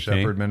 So okay.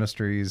 Shepherd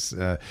Ministries,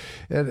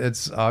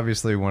 it's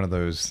obviously one of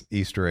those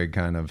Easter egg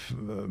kind of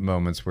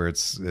moments where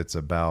it's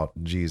about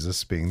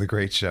Jesus being the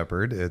great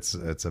shepherd.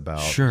 It's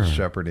about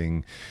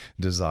shepherding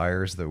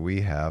desires that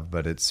we have,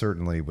 but it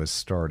certainly was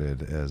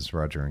started as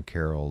Roger and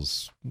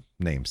Carol's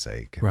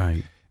namesake.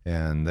 Right.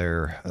 And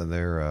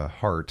their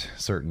heart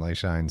certainly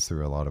shines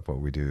through a lot of what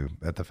we do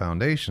at the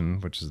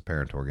foundation, which is the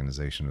parent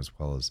organization, as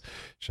well as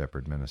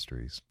Shepherd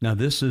Ministries. Now,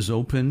 this is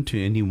open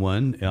to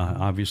anyone.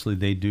 Obviously,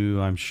 they do,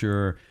 I'm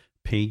sure,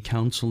 paid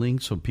counseling,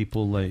 so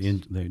people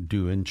they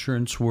do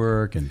insurance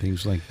work and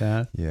things like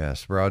that.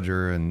 Yes,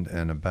 Roger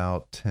and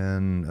about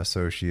 10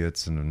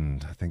 associates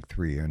and I think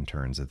 3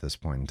 interns at this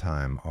point in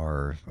time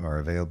are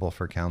available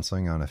for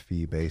counseling on a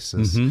fee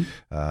basis,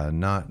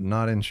 not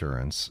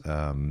insurance,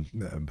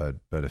 but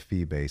a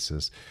fee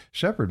basis.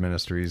 Shepherd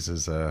Ministries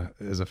is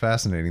a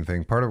fascinating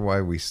thing. Part of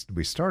why we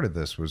started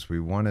this was we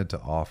wanted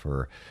to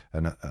offer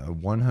a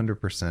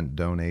 100%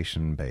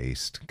 donation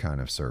based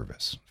kind of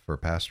service for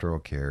pastoral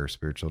care,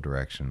 spiritual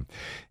direction.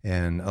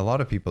 And a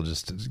lot of people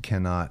just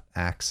cannot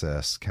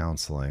access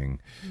counseling,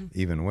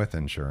 even with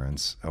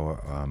insurance,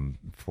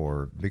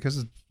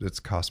 because it's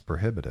cost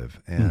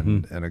prohibitive.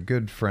 And a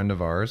good friend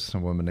of ours, a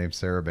woman named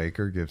Sarah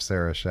Baker, give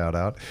Sarah a shout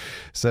out,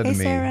 said to me,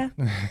 Sarah.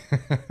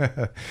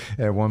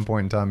 At one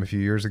point in time, a few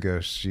years ago,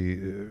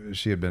 she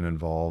had been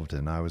involved,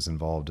 and I was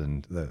involved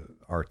in the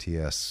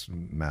RTS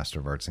Master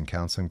of Arts in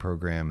Counseling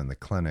program and the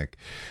clinic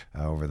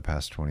over the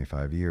past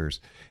 25 years.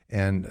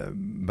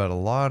 But a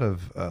lot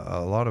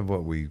of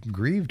what we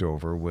grieved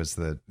over was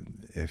that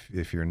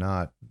if you're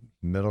not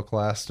middle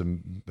class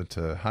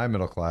to high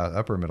middle class,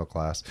 upper middle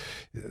class,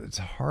 it's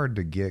hard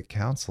to get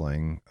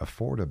counseling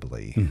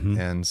affordably.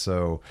 And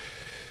so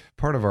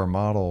part of our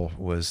model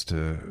was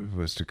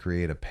to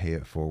create a pay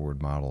it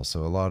forward model.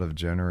 So a lot of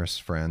generous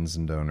friends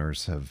and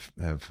donors have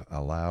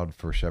allowed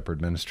for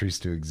Shepherd Ministries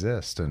to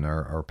exist and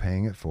are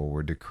paying it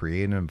forward to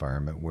create an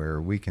environment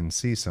where we can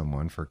see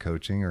someone for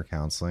coaching or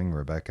counseling,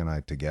 Rebecca and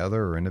I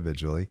together or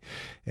individually,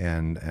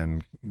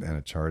 and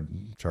it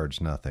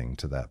charge nothing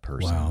to that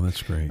person. Wow,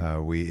 that's great.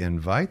 We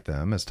invite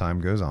them as time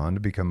goes on to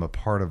become a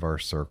part of our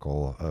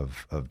circle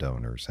of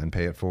donors and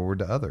pay it forward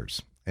to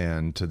others.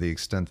 And to the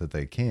extent that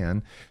they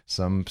can,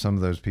 some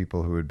of those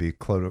people who would be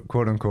quote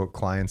unquote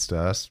clients to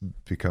us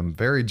become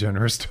very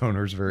generous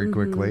donors very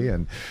quickly,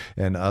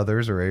 and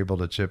others are able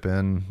to chip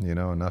in,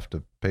 enough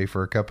to pay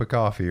for a cup of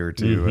coffee or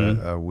two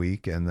a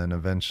week, and then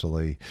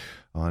eventually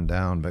on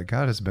down. But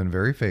God has been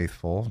very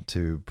faithful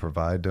to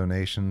provide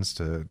donations,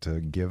 to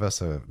give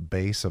us a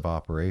base of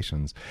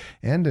operations,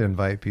 and to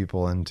invite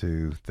people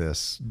into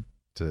this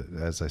to,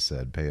 as I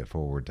said, pay it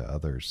forward to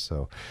others.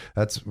 So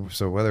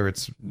whether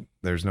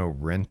there's no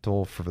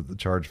rental for the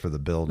charge for the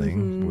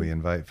building, we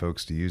invite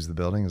folks to use the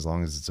building as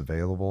long as it's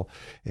available.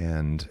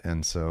 And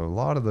so a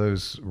lot of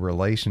those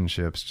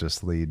relationships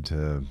just lead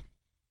to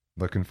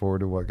looking forward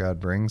to what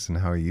God brings and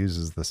how he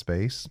uses the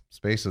space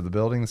of the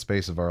building, the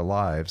space of our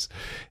lives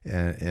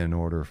in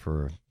order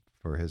for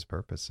his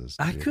purposes.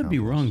 I could be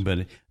wrong, but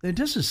it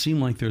doesn't seem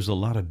like there's a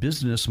lot of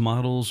business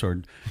models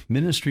or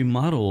ministry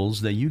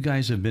models that you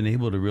guys have been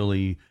able to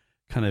really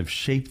kind of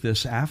shape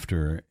this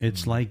after.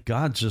 It's like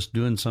God's just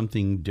doing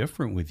something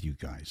different with you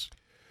guys.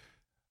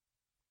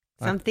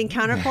 Something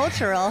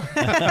countercultural.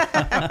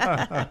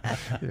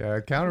 Yeah,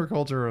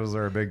 counterculturals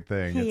are a big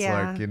thing. It's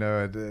like,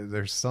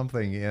 there's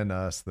something in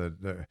us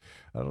that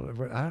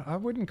I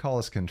wouldn't call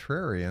us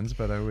contrarians,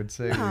 but I would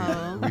say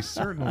we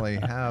certainly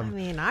have. I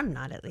mean, I'm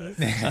not, at least.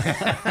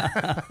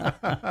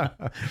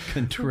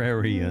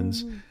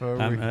 Contrarians.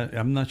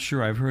 I'm not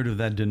sure I've heard of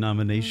that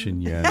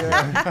denomination yet.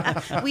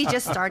 Yeah. We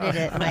just started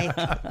it, Mike,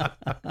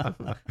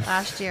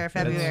 last year,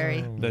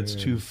 February. That's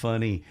too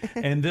funny.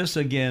 And this,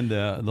 again,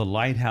 the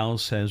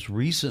Lighthouse has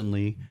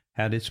recently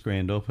had its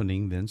grand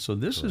opening then, so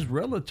this is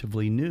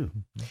relatively new.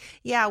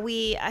 Yeah,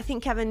 I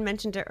think Kevin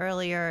mentioned it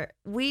earlier.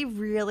 We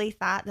really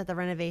thought that the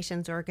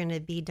renovations were going to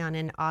be done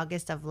in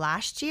August of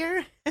last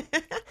year.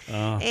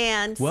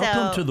 And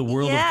welcome to the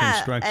world of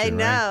construction. I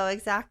know, right?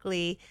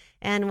 Exactly.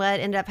 And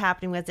what ended up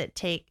happening was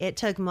it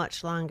took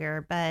much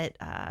longer, but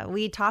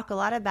we talk a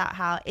lot about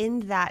how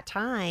in that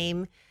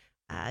time,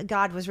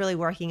 God was really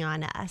working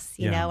on us,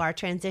 you know, our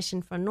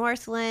transition from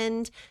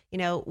Northland,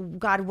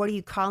 God, what are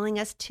you calling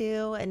us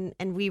to?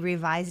 And we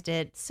revised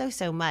it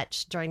so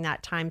much during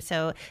that time.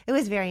 So it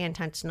was very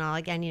intentional.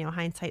 Again,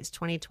 hindsight's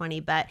 2020,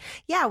 but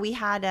yeah, we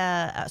had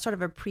a sort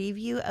of a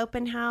preview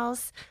open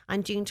house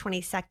on June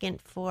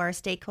 22nd for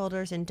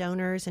stakeholders and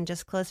donors and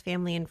just close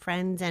family and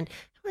friends. And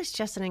it was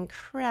just an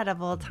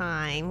incredible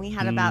time. We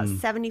had about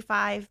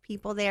 75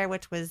 people there,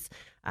 which was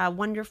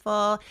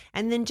wonderful.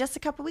 And then just a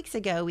couple weeks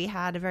ago, we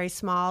had a very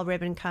small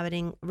ribbon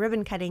cutting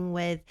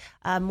with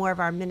more of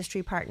our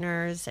ministry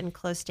partners and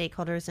close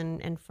stakeholders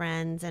and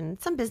friends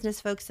and some business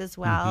folks as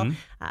well.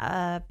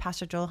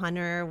 Pastor Joel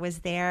Hunter was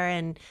there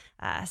and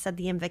said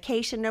the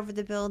invocation over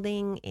the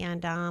building.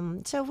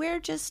 And so we're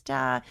just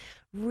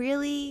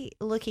really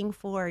looking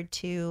forward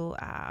to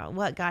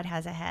what God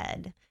has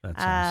ahead. That's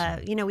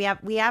awesome.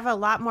 We have a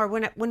lot more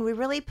when we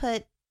really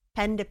put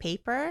pen to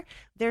paper.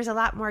 There's a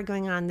lot more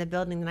going on in the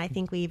building than I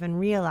think we even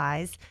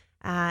realize.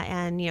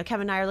 And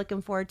Kevin and I are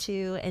looking forward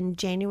to in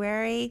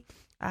January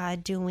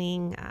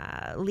leading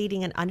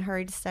an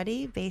unhurried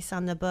study based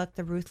on the book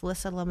The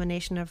Ruthless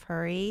Elimination of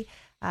Hurry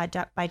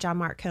by John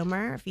Mark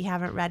Comer. If you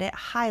haven't read it,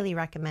 highly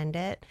recommend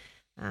it.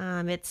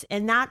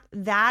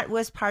 That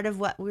was part of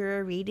what we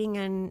were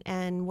reading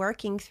and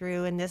working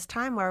through in this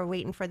time while we're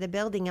waiting for the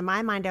building. In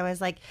my mind, I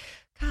was like,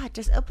 God,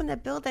 just open the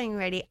building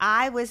already.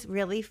 I was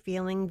really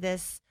feeling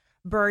this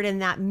burden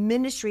that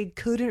ministry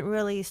couldn't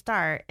really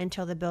start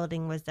until the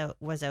building was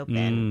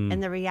open.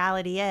 And the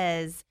reality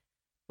is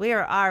we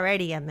are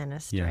already a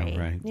ministry. Yeah,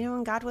 right.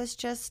 And God was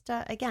just,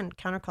 again,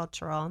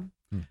 countercultural.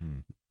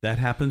 That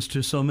happens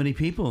to so many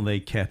people. They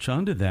catch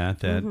on to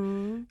that.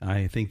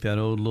 I think that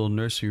old little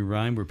nursery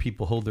rhyme where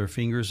people hold their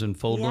fingers and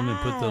fold them and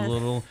put the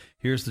little,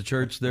 here's the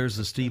church, there's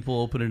the steeple,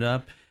 open it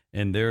up,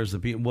 and there's the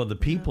people. Well, the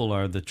people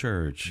are the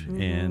church,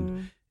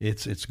 and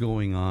it's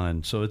going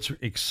on. So it's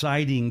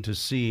exciting to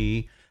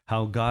see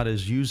how God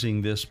is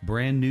using this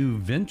brand new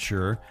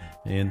venture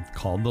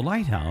called the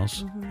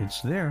Lighthouse.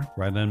 It's there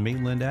right on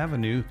Maitland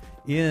Avenue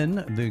in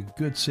the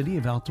good city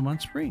of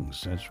Altamonte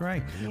Springs. That's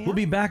right. Yeah. We'll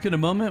be back in a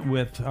moment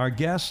with our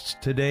guests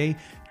today,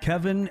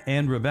 Kevin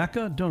and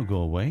Rebecca. Don't go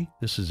away.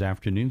 This is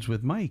Afternoons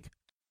with Mike.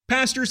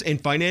 Pastors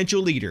and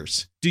financial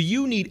leaders, do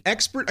you need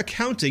expert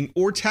accounting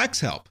or tax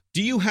help?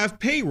 Do you have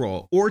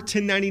payroll or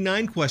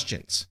 1099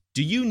 questions?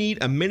 Do you need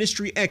a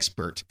ministry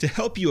expert to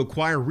help you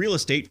acquire real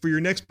estate for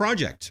your next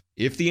project?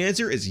 If the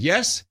answer is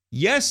yes,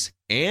 yes,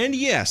 and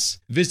yes,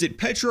 visit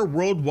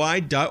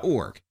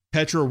petraworldwide.org.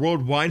 Petra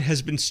Worldwide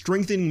has been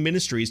strengthening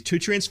ministries to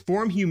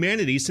transform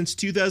humanity since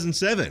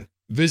 2007.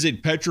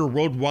 Visit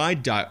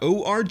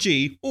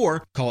petraworldwide.org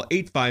or call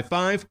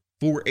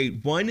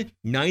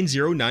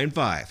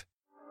 855-481-9095.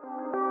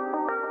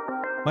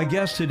 My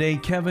guest today,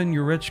 Kevin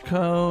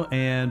Urichko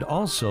and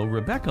also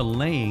Rebecca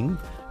Lang,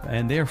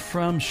 and they're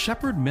from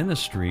Shepherd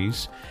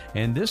Ministries.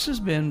 And this has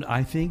been,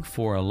 I think,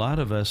 for a lot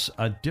of us,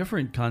 a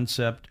different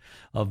concept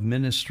of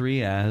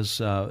ministry as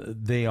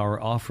they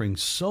are offering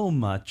so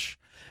much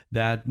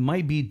that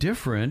might be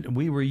different.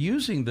 We were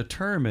using the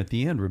term at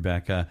the end,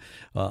 Rebecca.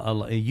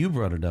 You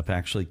brought it up,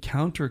 actually,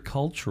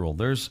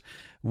 countercultural.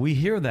 We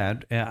hear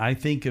that. I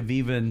think of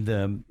even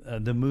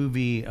the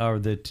movie or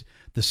the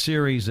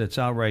series that's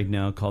out right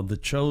now called The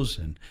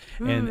Chosen,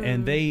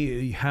 and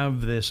they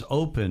have this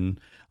open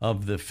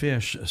of the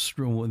fish,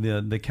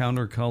 the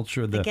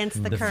counterculture, the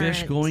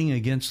fish going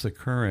against the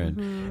current,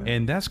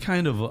 and that's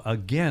kind of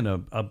again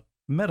a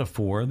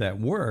metaphor that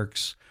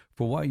works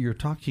for what you're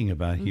talking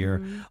about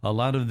here. A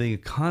lot of the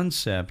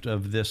concept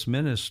of this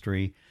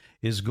ministry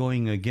is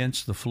going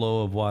against the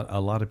flow of what a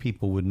lot of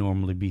people would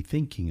normally be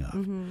thinking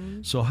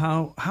of. So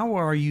how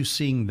are you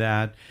seeing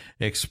that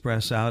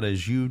express out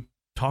as you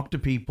talk to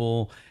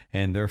people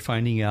and they're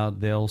finding out,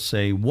 they'll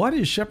say, what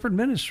is Shepherd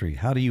Ministry?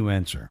 How do you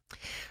answer?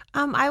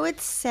 I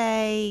would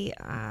say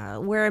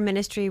we're a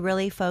ministry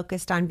really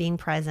focused on being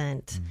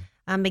present.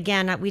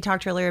 Again, we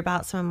talked earlier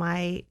about some of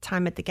my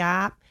time at the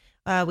Gap.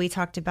 We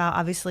talked about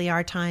obviously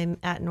our time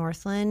at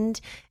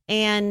Northland,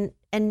 and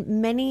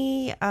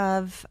many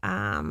of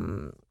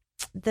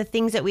the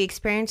things that we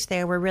experienced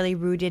there were really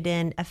rooted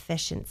in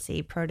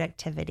efficiency,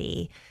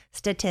 productivity,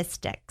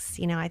 statistics.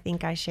 I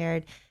think I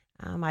shared.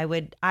 I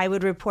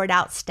would report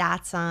out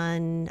stats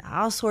on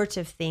all sorts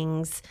of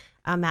things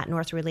at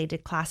North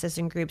related classes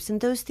and groups. And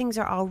those things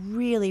are all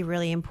really,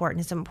 really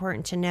important. It's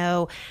important to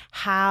know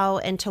how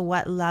and to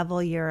what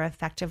level you're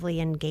effectively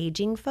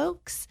engaging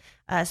folks,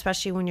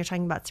 especially when you're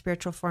talking about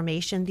spiritual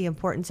formation, the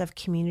importance of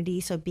community.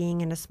 So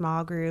being in a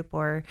small group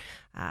or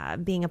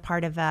being a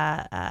part of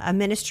a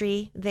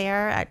ministry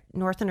there at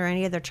Northland or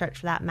any other church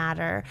for that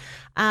matter.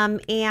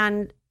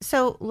 And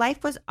so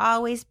life was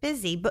always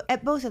busy, but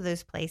at both of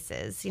those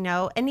places,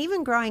 and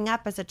even growing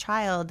up as a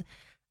child,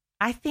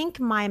 I think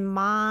my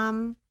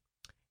mom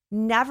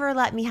never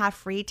let me have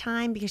free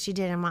time because she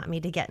didn't want me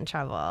to get in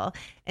trouble.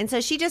 And so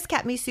she just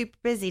kept me super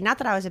busy. Not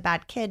that I was a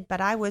bad kid, but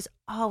I was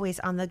always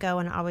on the go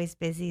and always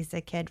busy as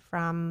a kid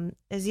from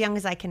as young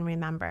as I can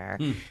remember.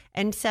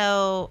 And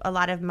so a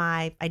lot of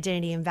my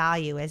identity and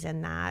value is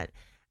in that.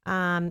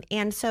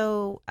 And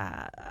so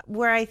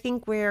where I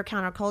think we're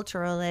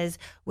countercultural is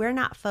we're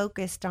not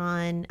focused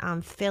on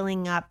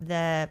filling up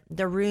the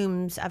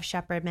rooms of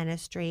Shepherd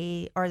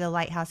Ministry or the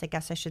Lighthouse, I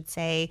guess I should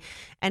say.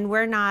 And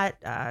we're not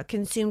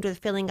consumed with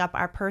filling up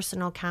our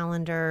personal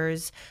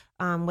calendars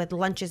with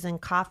lunches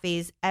and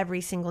coffees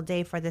every single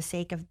day for the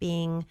sake of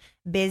being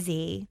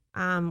busy.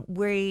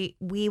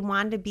 We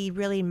want to be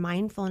really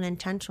mindful and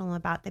intentional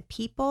about the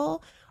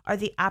people or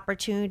the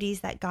opportunities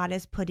that God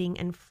is putting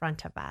in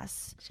front of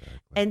us. Exactly.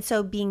 And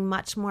so being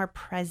much more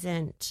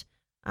present.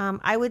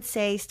 I would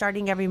say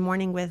starting every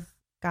morning with,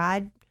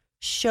 God,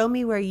 show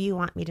me where you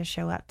want me to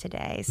show up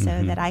today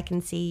so that I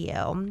can see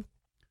you.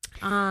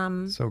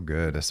 So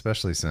good,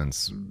 especially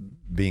since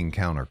being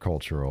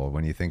countercultural,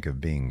 when you think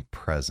of being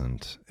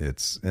present,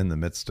 it's in the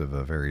midst of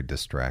a very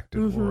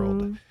distracted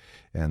world,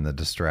 and the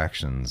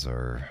distractions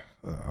are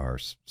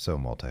so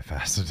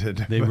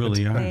multifaceted. They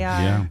really are. They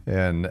are. Yeah.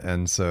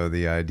 And so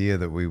the idea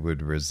that we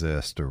would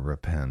resist or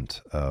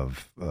repent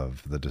of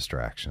the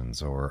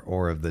distractions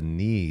or of the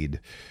need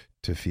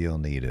to feel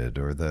needed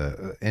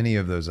or any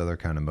of those other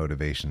kind of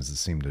motivations that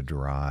seem to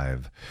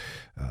drive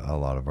a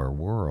lot of our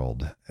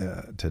world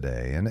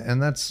today.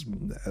 And that's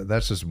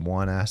just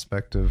one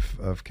aspect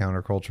of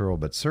countercultural,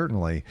 but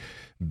certainly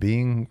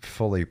being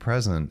fully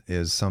present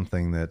is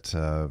something that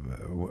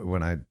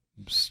when I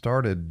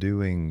started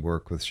doing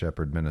work with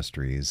Shepherd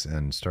Ministries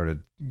and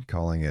started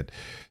calling it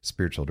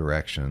spiritual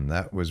direction,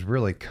 that was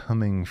really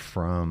coming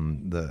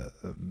from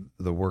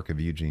the work of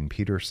Eugene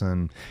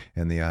Peterson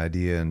and the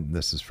idea, and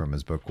this is from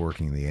his book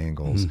Working the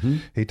Angles.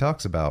 He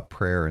talks about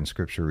prayer and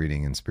scripture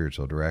reading and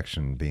spiritual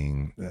direction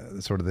being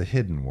sort of the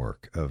hidden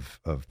work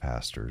of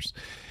pastors,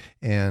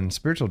 and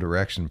spiritual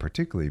direction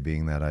particularly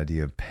being that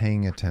idea of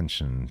paying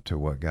attention to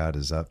what God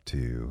is up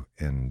to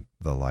in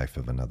the life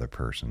of another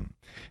person.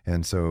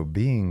 And so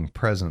being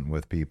present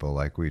with people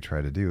like we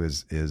try to do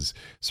is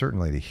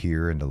certainly to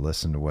hear and to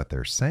listen to what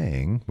they're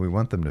saying. We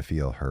want them to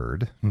feel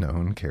heard,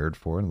 known, cared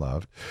for, and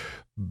loved.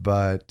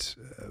 But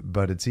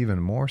it's even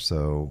more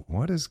so,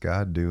 what is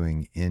God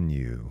doing in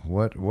you?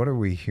 What are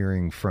we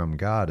hearing from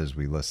God as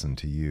we listen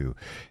to you?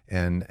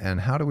 And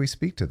how do we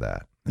speak to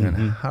that?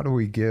 And how do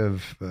we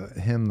give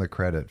him the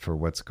credit for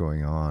what's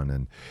going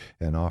on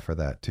and offer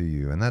that to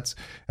you? And that's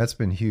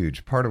been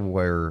huge. Part of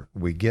where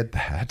we get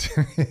that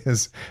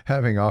is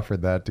having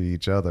offered that to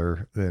each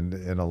other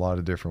in a lot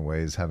of different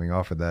ways, having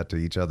offered that to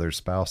each other's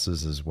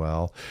spouses as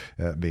well,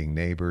 being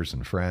neighbors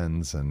and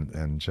friends,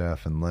 and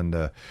Jeff and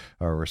Linda,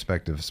 our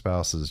respective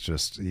spouses,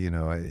 just,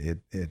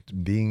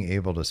 it being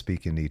able to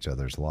speak into each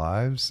other's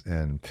lives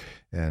and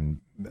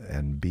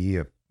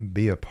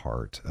be a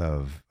part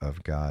of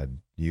God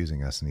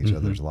using us in each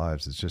other's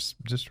lives is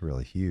just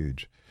really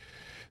huge.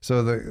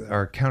 So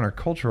our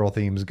countercultural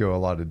themes go a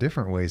lot of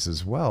different ways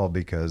as well,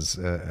 because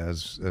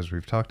as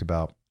we've talked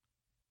about,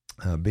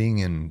 being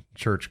in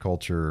church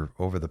culture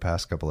over the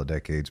past couple of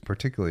decades,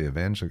 particularly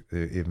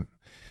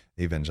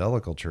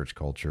evangelical church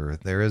culture,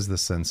 there is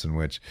this sense in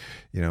which,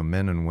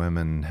 men and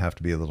women have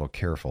to be a little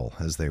careful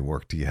as they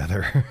work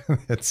together.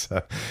 It's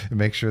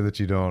make sure that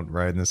you don't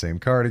ride in the same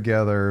car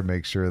together.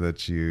 Make sure that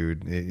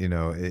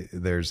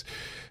there's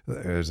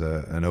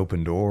an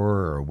open door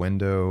or a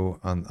window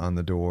on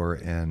the door,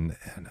 and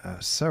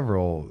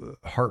several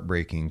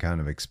heartbreaking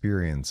kind of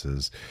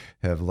experiences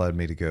have led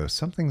me to go,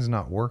 something's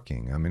not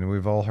working. I mean,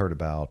 we've all heard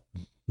about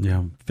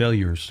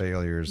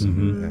failures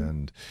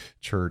and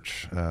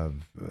church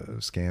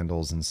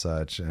scandals and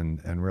such,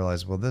 and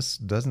realize, well, this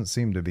doesn't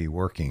seem to be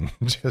working.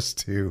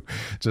 just to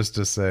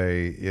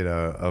say,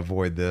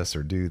 avoid this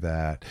or do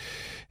that.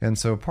 And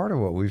so part of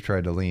what we've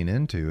tried to lean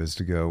into is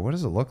to go, what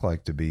does it look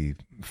like to be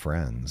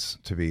friends,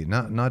 to be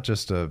not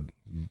just a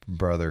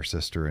brother,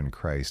 sister in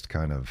Christ,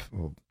 kind of,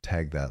 we'll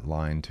tag that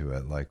line to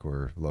it like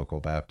we're local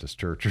Baptist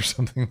church or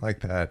something like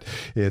that.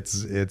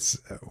 It's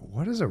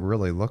what does it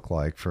really look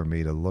like for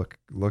me to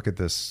look at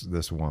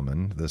this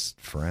woman, this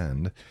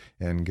friend,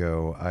 and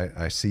go,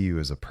 I see you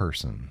as a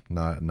person,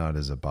 not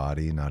as a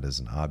body, not as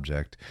an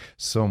object.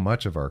 So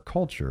much of our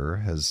culture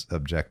has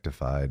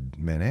objectified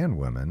men and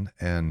women,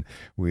 and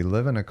we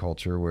live in a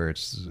culture where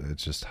it's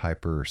just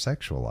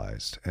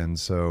hypersexualized. And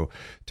so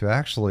to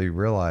actually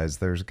realize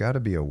there's got to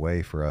be a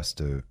way for us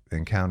to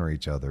encounter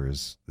each other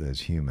as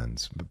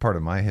humans. But part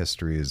of my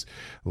history is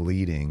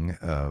leading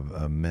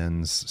a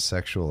men's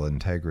sexual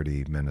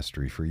integrity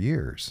ministry for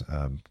years.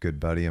 A good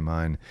buddy of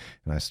mine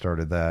and I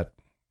started that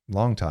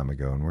long time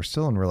ago, and we're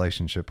still in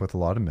relationship with a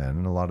lot of men,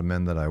 and a lot of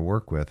men that I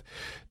work with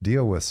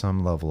deal with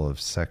some level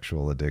of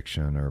sexual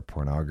addiction or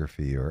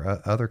pornography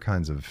or other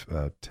kinds of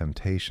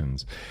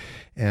temptations.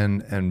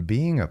 And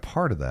being a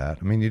part of that,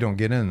 I mean, you don't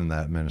get in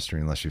that ministry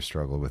unless you've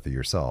struggled with it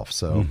yourself.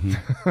 So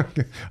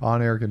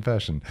on-air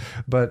confession.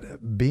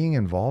 But being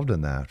involved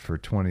in that for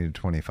 20 to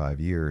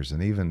 25 years,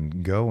 and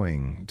even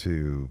going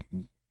to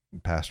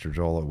Pastor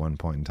Joel at one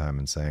point in time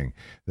and saying,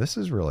 this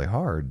is really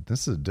hard.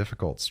 This is a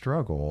difficult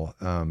struggle.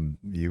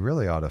 You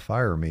really ought to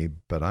fire me,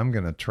 but I'm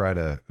going to try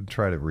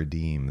to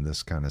redeem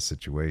this kind of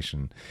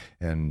situation.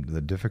 And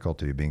the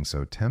difficulty of being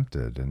so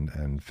tempted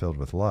and filled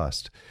with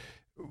lust.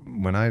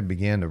 When I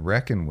began to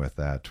reckon with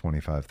that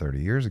 25,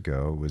 30 years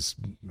ago, it was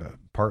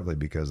partly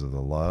because of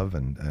the love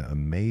and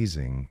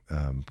amazing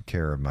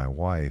care of my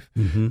wife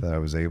that I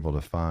was able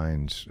to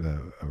find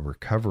a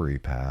recovery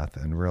path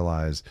and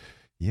realize,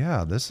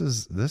 yeah, this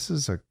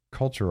is a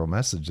cultural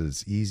message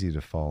that's easy to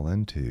fall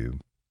into.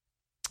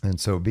 And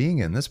so being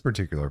in this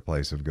particular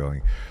place of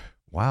going,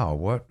 wow,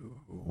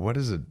 what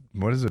does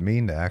it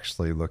mean to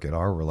actually look at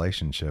our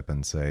relationship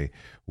and say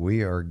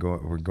we're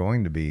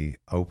going to be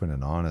open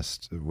and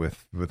honest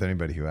with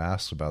anybody who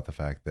asks about the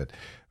fact that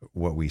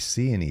what we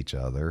see in each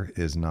other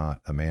is not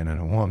a man and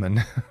a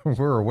woman.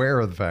 We're aware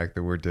of the fact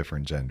that we're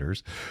different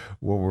genders.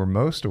 What we're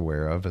most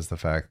aware of is the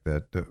fact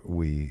that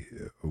we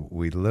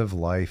live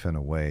life in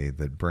a way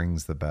that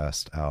brings the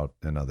best out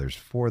in others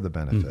for the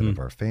benefit of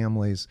our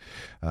families.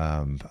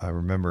 I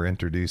remember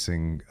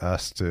introducing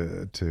us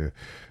to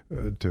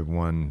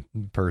one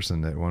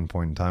person at one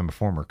point in time, a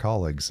former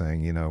colleague,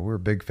 saying, we're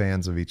big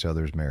fans of each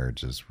other's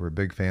marriages. We're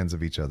big fans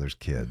of each other's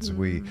kids.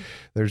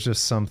 There's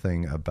just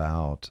something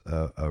about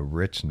a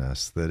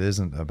richness that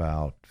isn't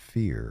about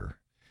fear.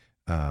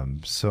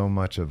 So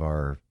much of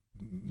our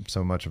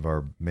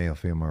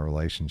male-female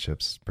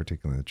relationships,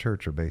 particularly in the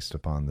church, are based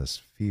upon this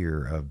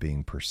fear of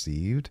being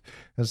perceived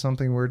as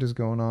something weird is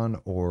going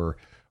on, or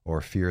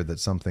fear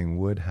that something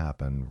would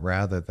happen,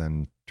 rather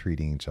than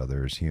treating each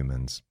other as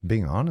humans,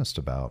 being honest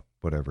about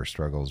whatever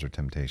struggles or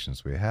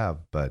temptations we have,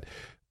 but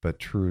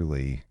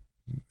truly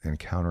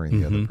encountering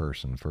the other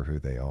person for who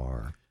they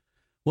are.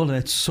 Well,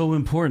 that's so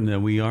important that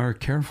we are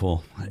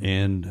careful,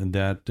 and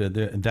that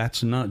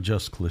that's not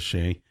just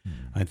cliche.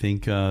 I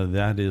think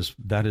that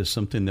is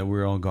something that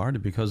we're all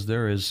guarded, because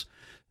there is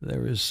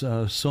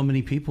so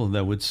many people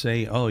that would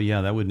say, "Oh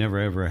yeah, that would never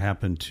ever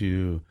happen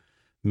to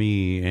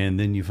me," and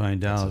then you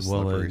find out,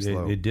 well,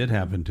 it did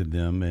happen to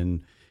them,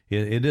 and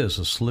it is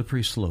a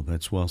slippery slope.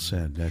 That's well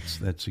said.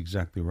 That's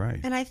exactly right.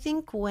 And I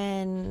think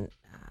when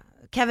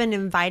Kevin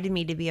invited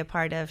me to be a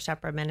part of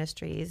Shepherd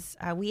Ministries,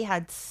 we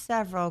had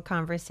several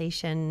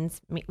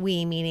conversations,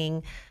 we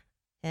meaning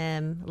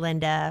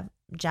Linda,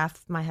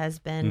 Jeff, my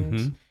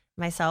husband,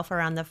 myself,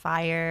 around the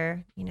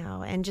fire,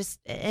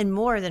 and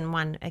more than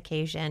one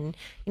occasion,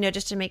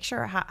 just to make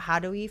sure, how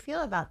do we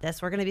feel about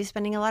this? We're going to be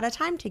spending a lot of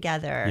time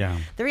together. Yeah.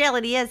 The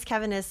reality is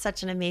Kevin is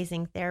such an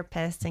amazing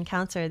therapist and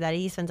counselor that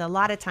he spends a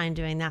lot of time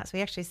doing that. So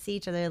we actually see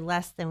each other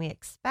less than we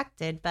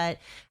expected. But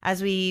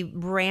as we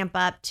ramp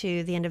up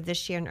to the end of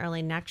this year and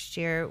early next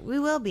year, we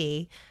will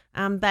be.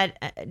 But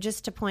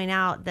just to point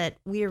out that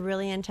we are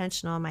really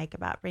intentional, Mike,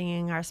 about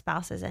bringing our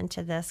spouses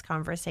into this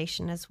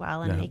conversation as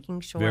well, and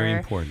making sure very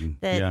important.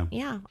 That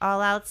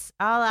all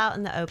out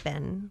in the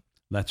open.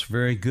 That's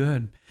very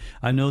good.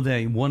 I know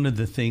that one of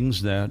the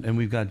things that, and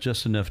we've got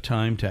just enough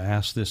time to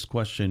ask this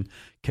question,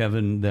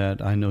 Kevin,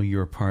 that I know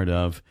you're a part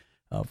of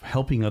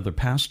helping other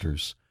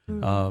pastors.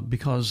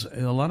 Because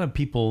a lot of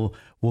people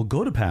will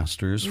go to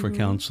pastors for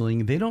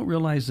counseling. They don't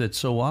realize that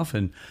so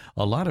often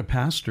a lot of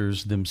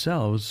pastors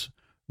themselves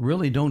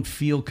really don't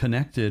feel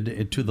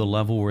connected to the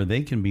level where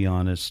they can be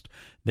honest,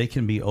 they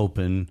can be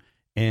open,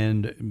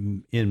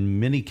 and in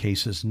many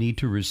cases need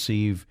to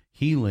receive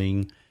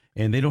healing,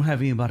 and they don't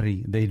have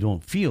anybody they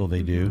don't feel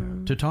they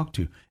do to talk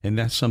to. And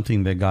that's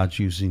something that God's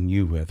using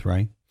you with,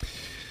 right?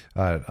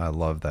 I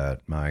love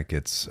that, Mike.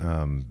 It's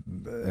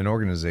an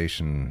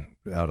organization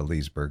out of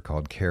Leesburg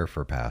called Care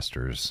for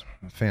Pastors.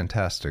 A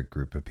fantastic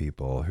group of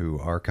people who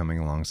are coming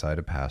alongside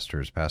of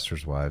pastors,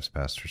 pastors' wives,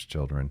 pastors'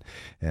 children.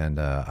 And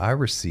I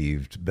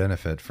received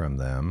benefit from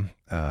them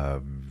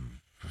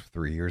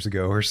 3 years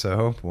ago or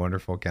so.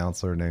 Wonderful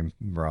counselor named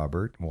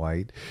Robert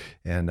White.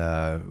 And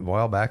a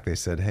while back they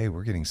said, hey,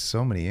 we're getting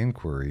so many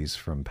inquiries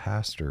from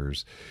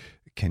pastors.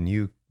 Can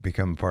you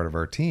become part of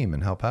our team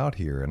and help out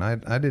here? And I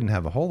didn't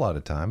have a whole lot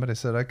of time, but I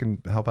said I can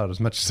help out as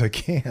much as I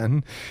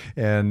can.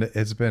 And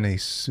it's been a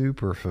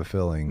super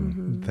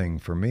fulfilling thing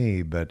for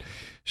me, but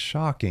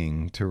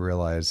shocking to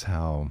realize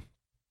how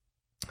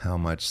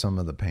much some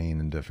of the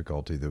pain and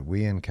difficulty that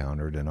we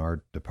encountered in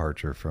our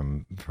departure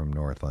from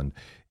Northland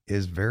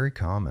is very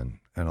common.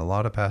 And a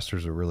lot of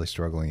pastors are really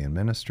struggling in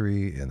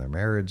ministry, in their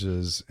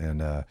marriages,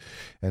 and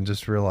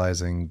just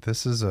realizing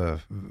this is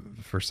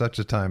for such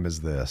a time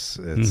as this.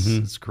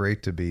 It's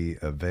great to be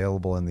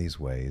available in these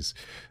ways,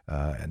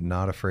 and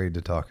not afraid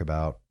to talk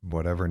about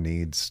whatever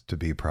needs to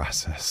be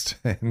processed,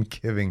 and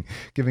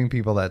giving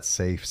people that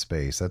safe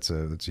space. That's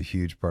a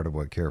huge part of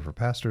what Care for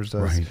Pastors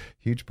does. Right.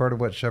 Huge part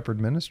of what Shepherd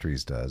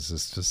Ministries does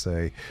is to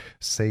say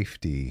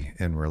safety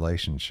in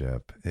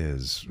relationship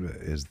is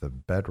the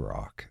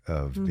bedrock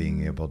of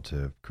being able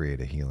to create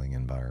a healing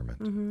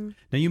environment.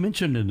 Now, you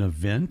mentioned an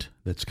event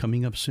that's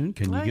coming up soon.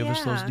 Can you give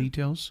us those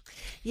details?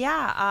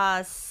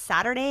 Yeah,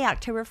 Saturday,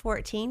 October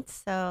 14th,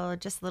 so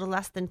just a little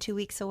less than 2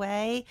 weeks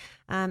away,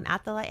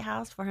 at the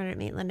Lighthouse, 400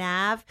 Maitland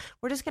Ave.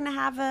 We're just going to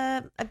have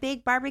a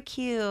big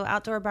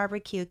outdoor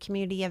barbecue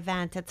community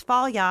event. It's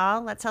fall,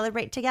 y'all. Let's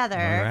celebrate together.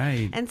 All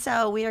right. And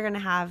so we are going to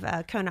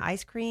have Kona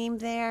ice cream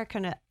there,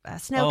 Kona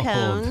snow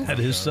cones. That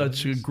is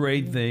such a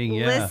great thing.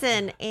 Yeah.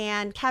 Listen,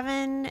 and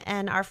Kevin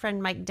and our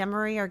friend Mike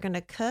Demery are going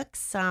to cook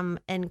some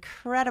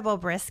incredible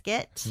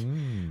brisket,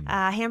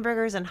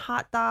 hamburgers and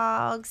hot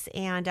dogs,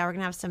 and we're going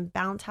to have some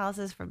bounce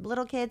houses for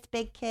little kids,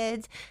 big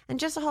kids, and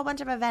just a whole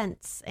bunch of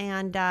events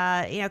and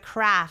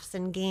crafts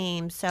and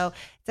games. So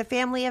it's a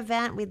family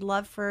event. We'd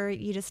love for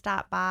you to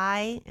stop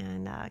by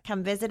and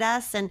come visit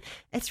us. And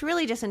it's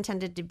really just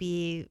intended to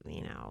be,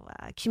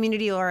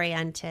 community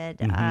oriented.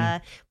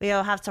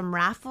 We'll have some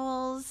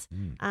raffles,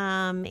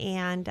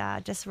 and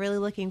just really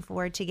looking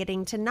forward to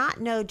getting to not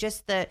know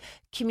just the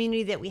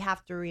community that we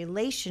have through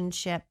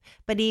relationship,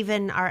 but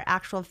even our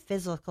actual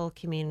physical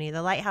community.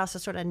 The Lighthouse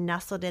is sort of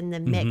nestled in the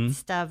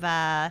midst of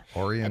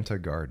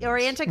Orienta Gardens.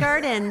 Orienta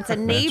Gardens, a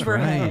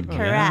neighborhood, right.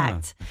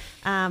 correct.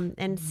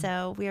 And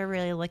so we are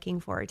really looking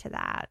forward to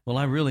that. Well,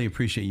 I really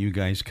appreciate you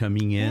guys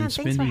coming in,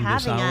 spending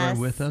this hour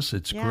with us.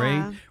 It's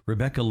great.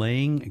 Rebecca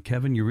Lang,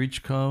 Kevin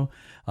Urichko,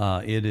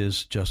 it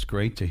is just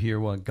great to hear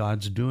what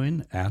God's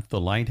doing at the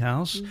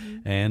Lighthouse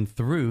and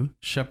through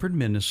Shepherd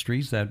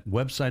Ministries. That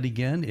website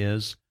again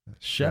is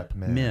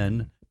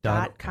shepmin.com.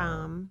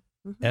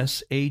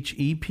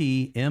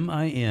 SHEPMIN.com.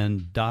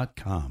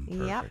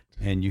 Yep.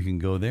 And you can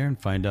go there and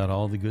find out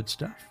all the good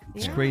stuff.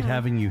 It's great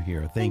having you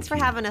here. Thanks for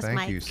having us, Mike.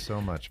 Thank you so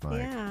much,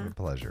 Mike. Yeah. A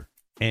pleasure.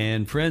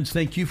 And friends,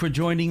 thank you for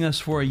joining us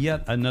for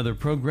yet another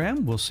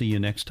program. We'll see you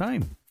next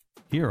time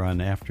here on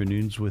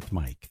Afternoons with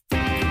Mike.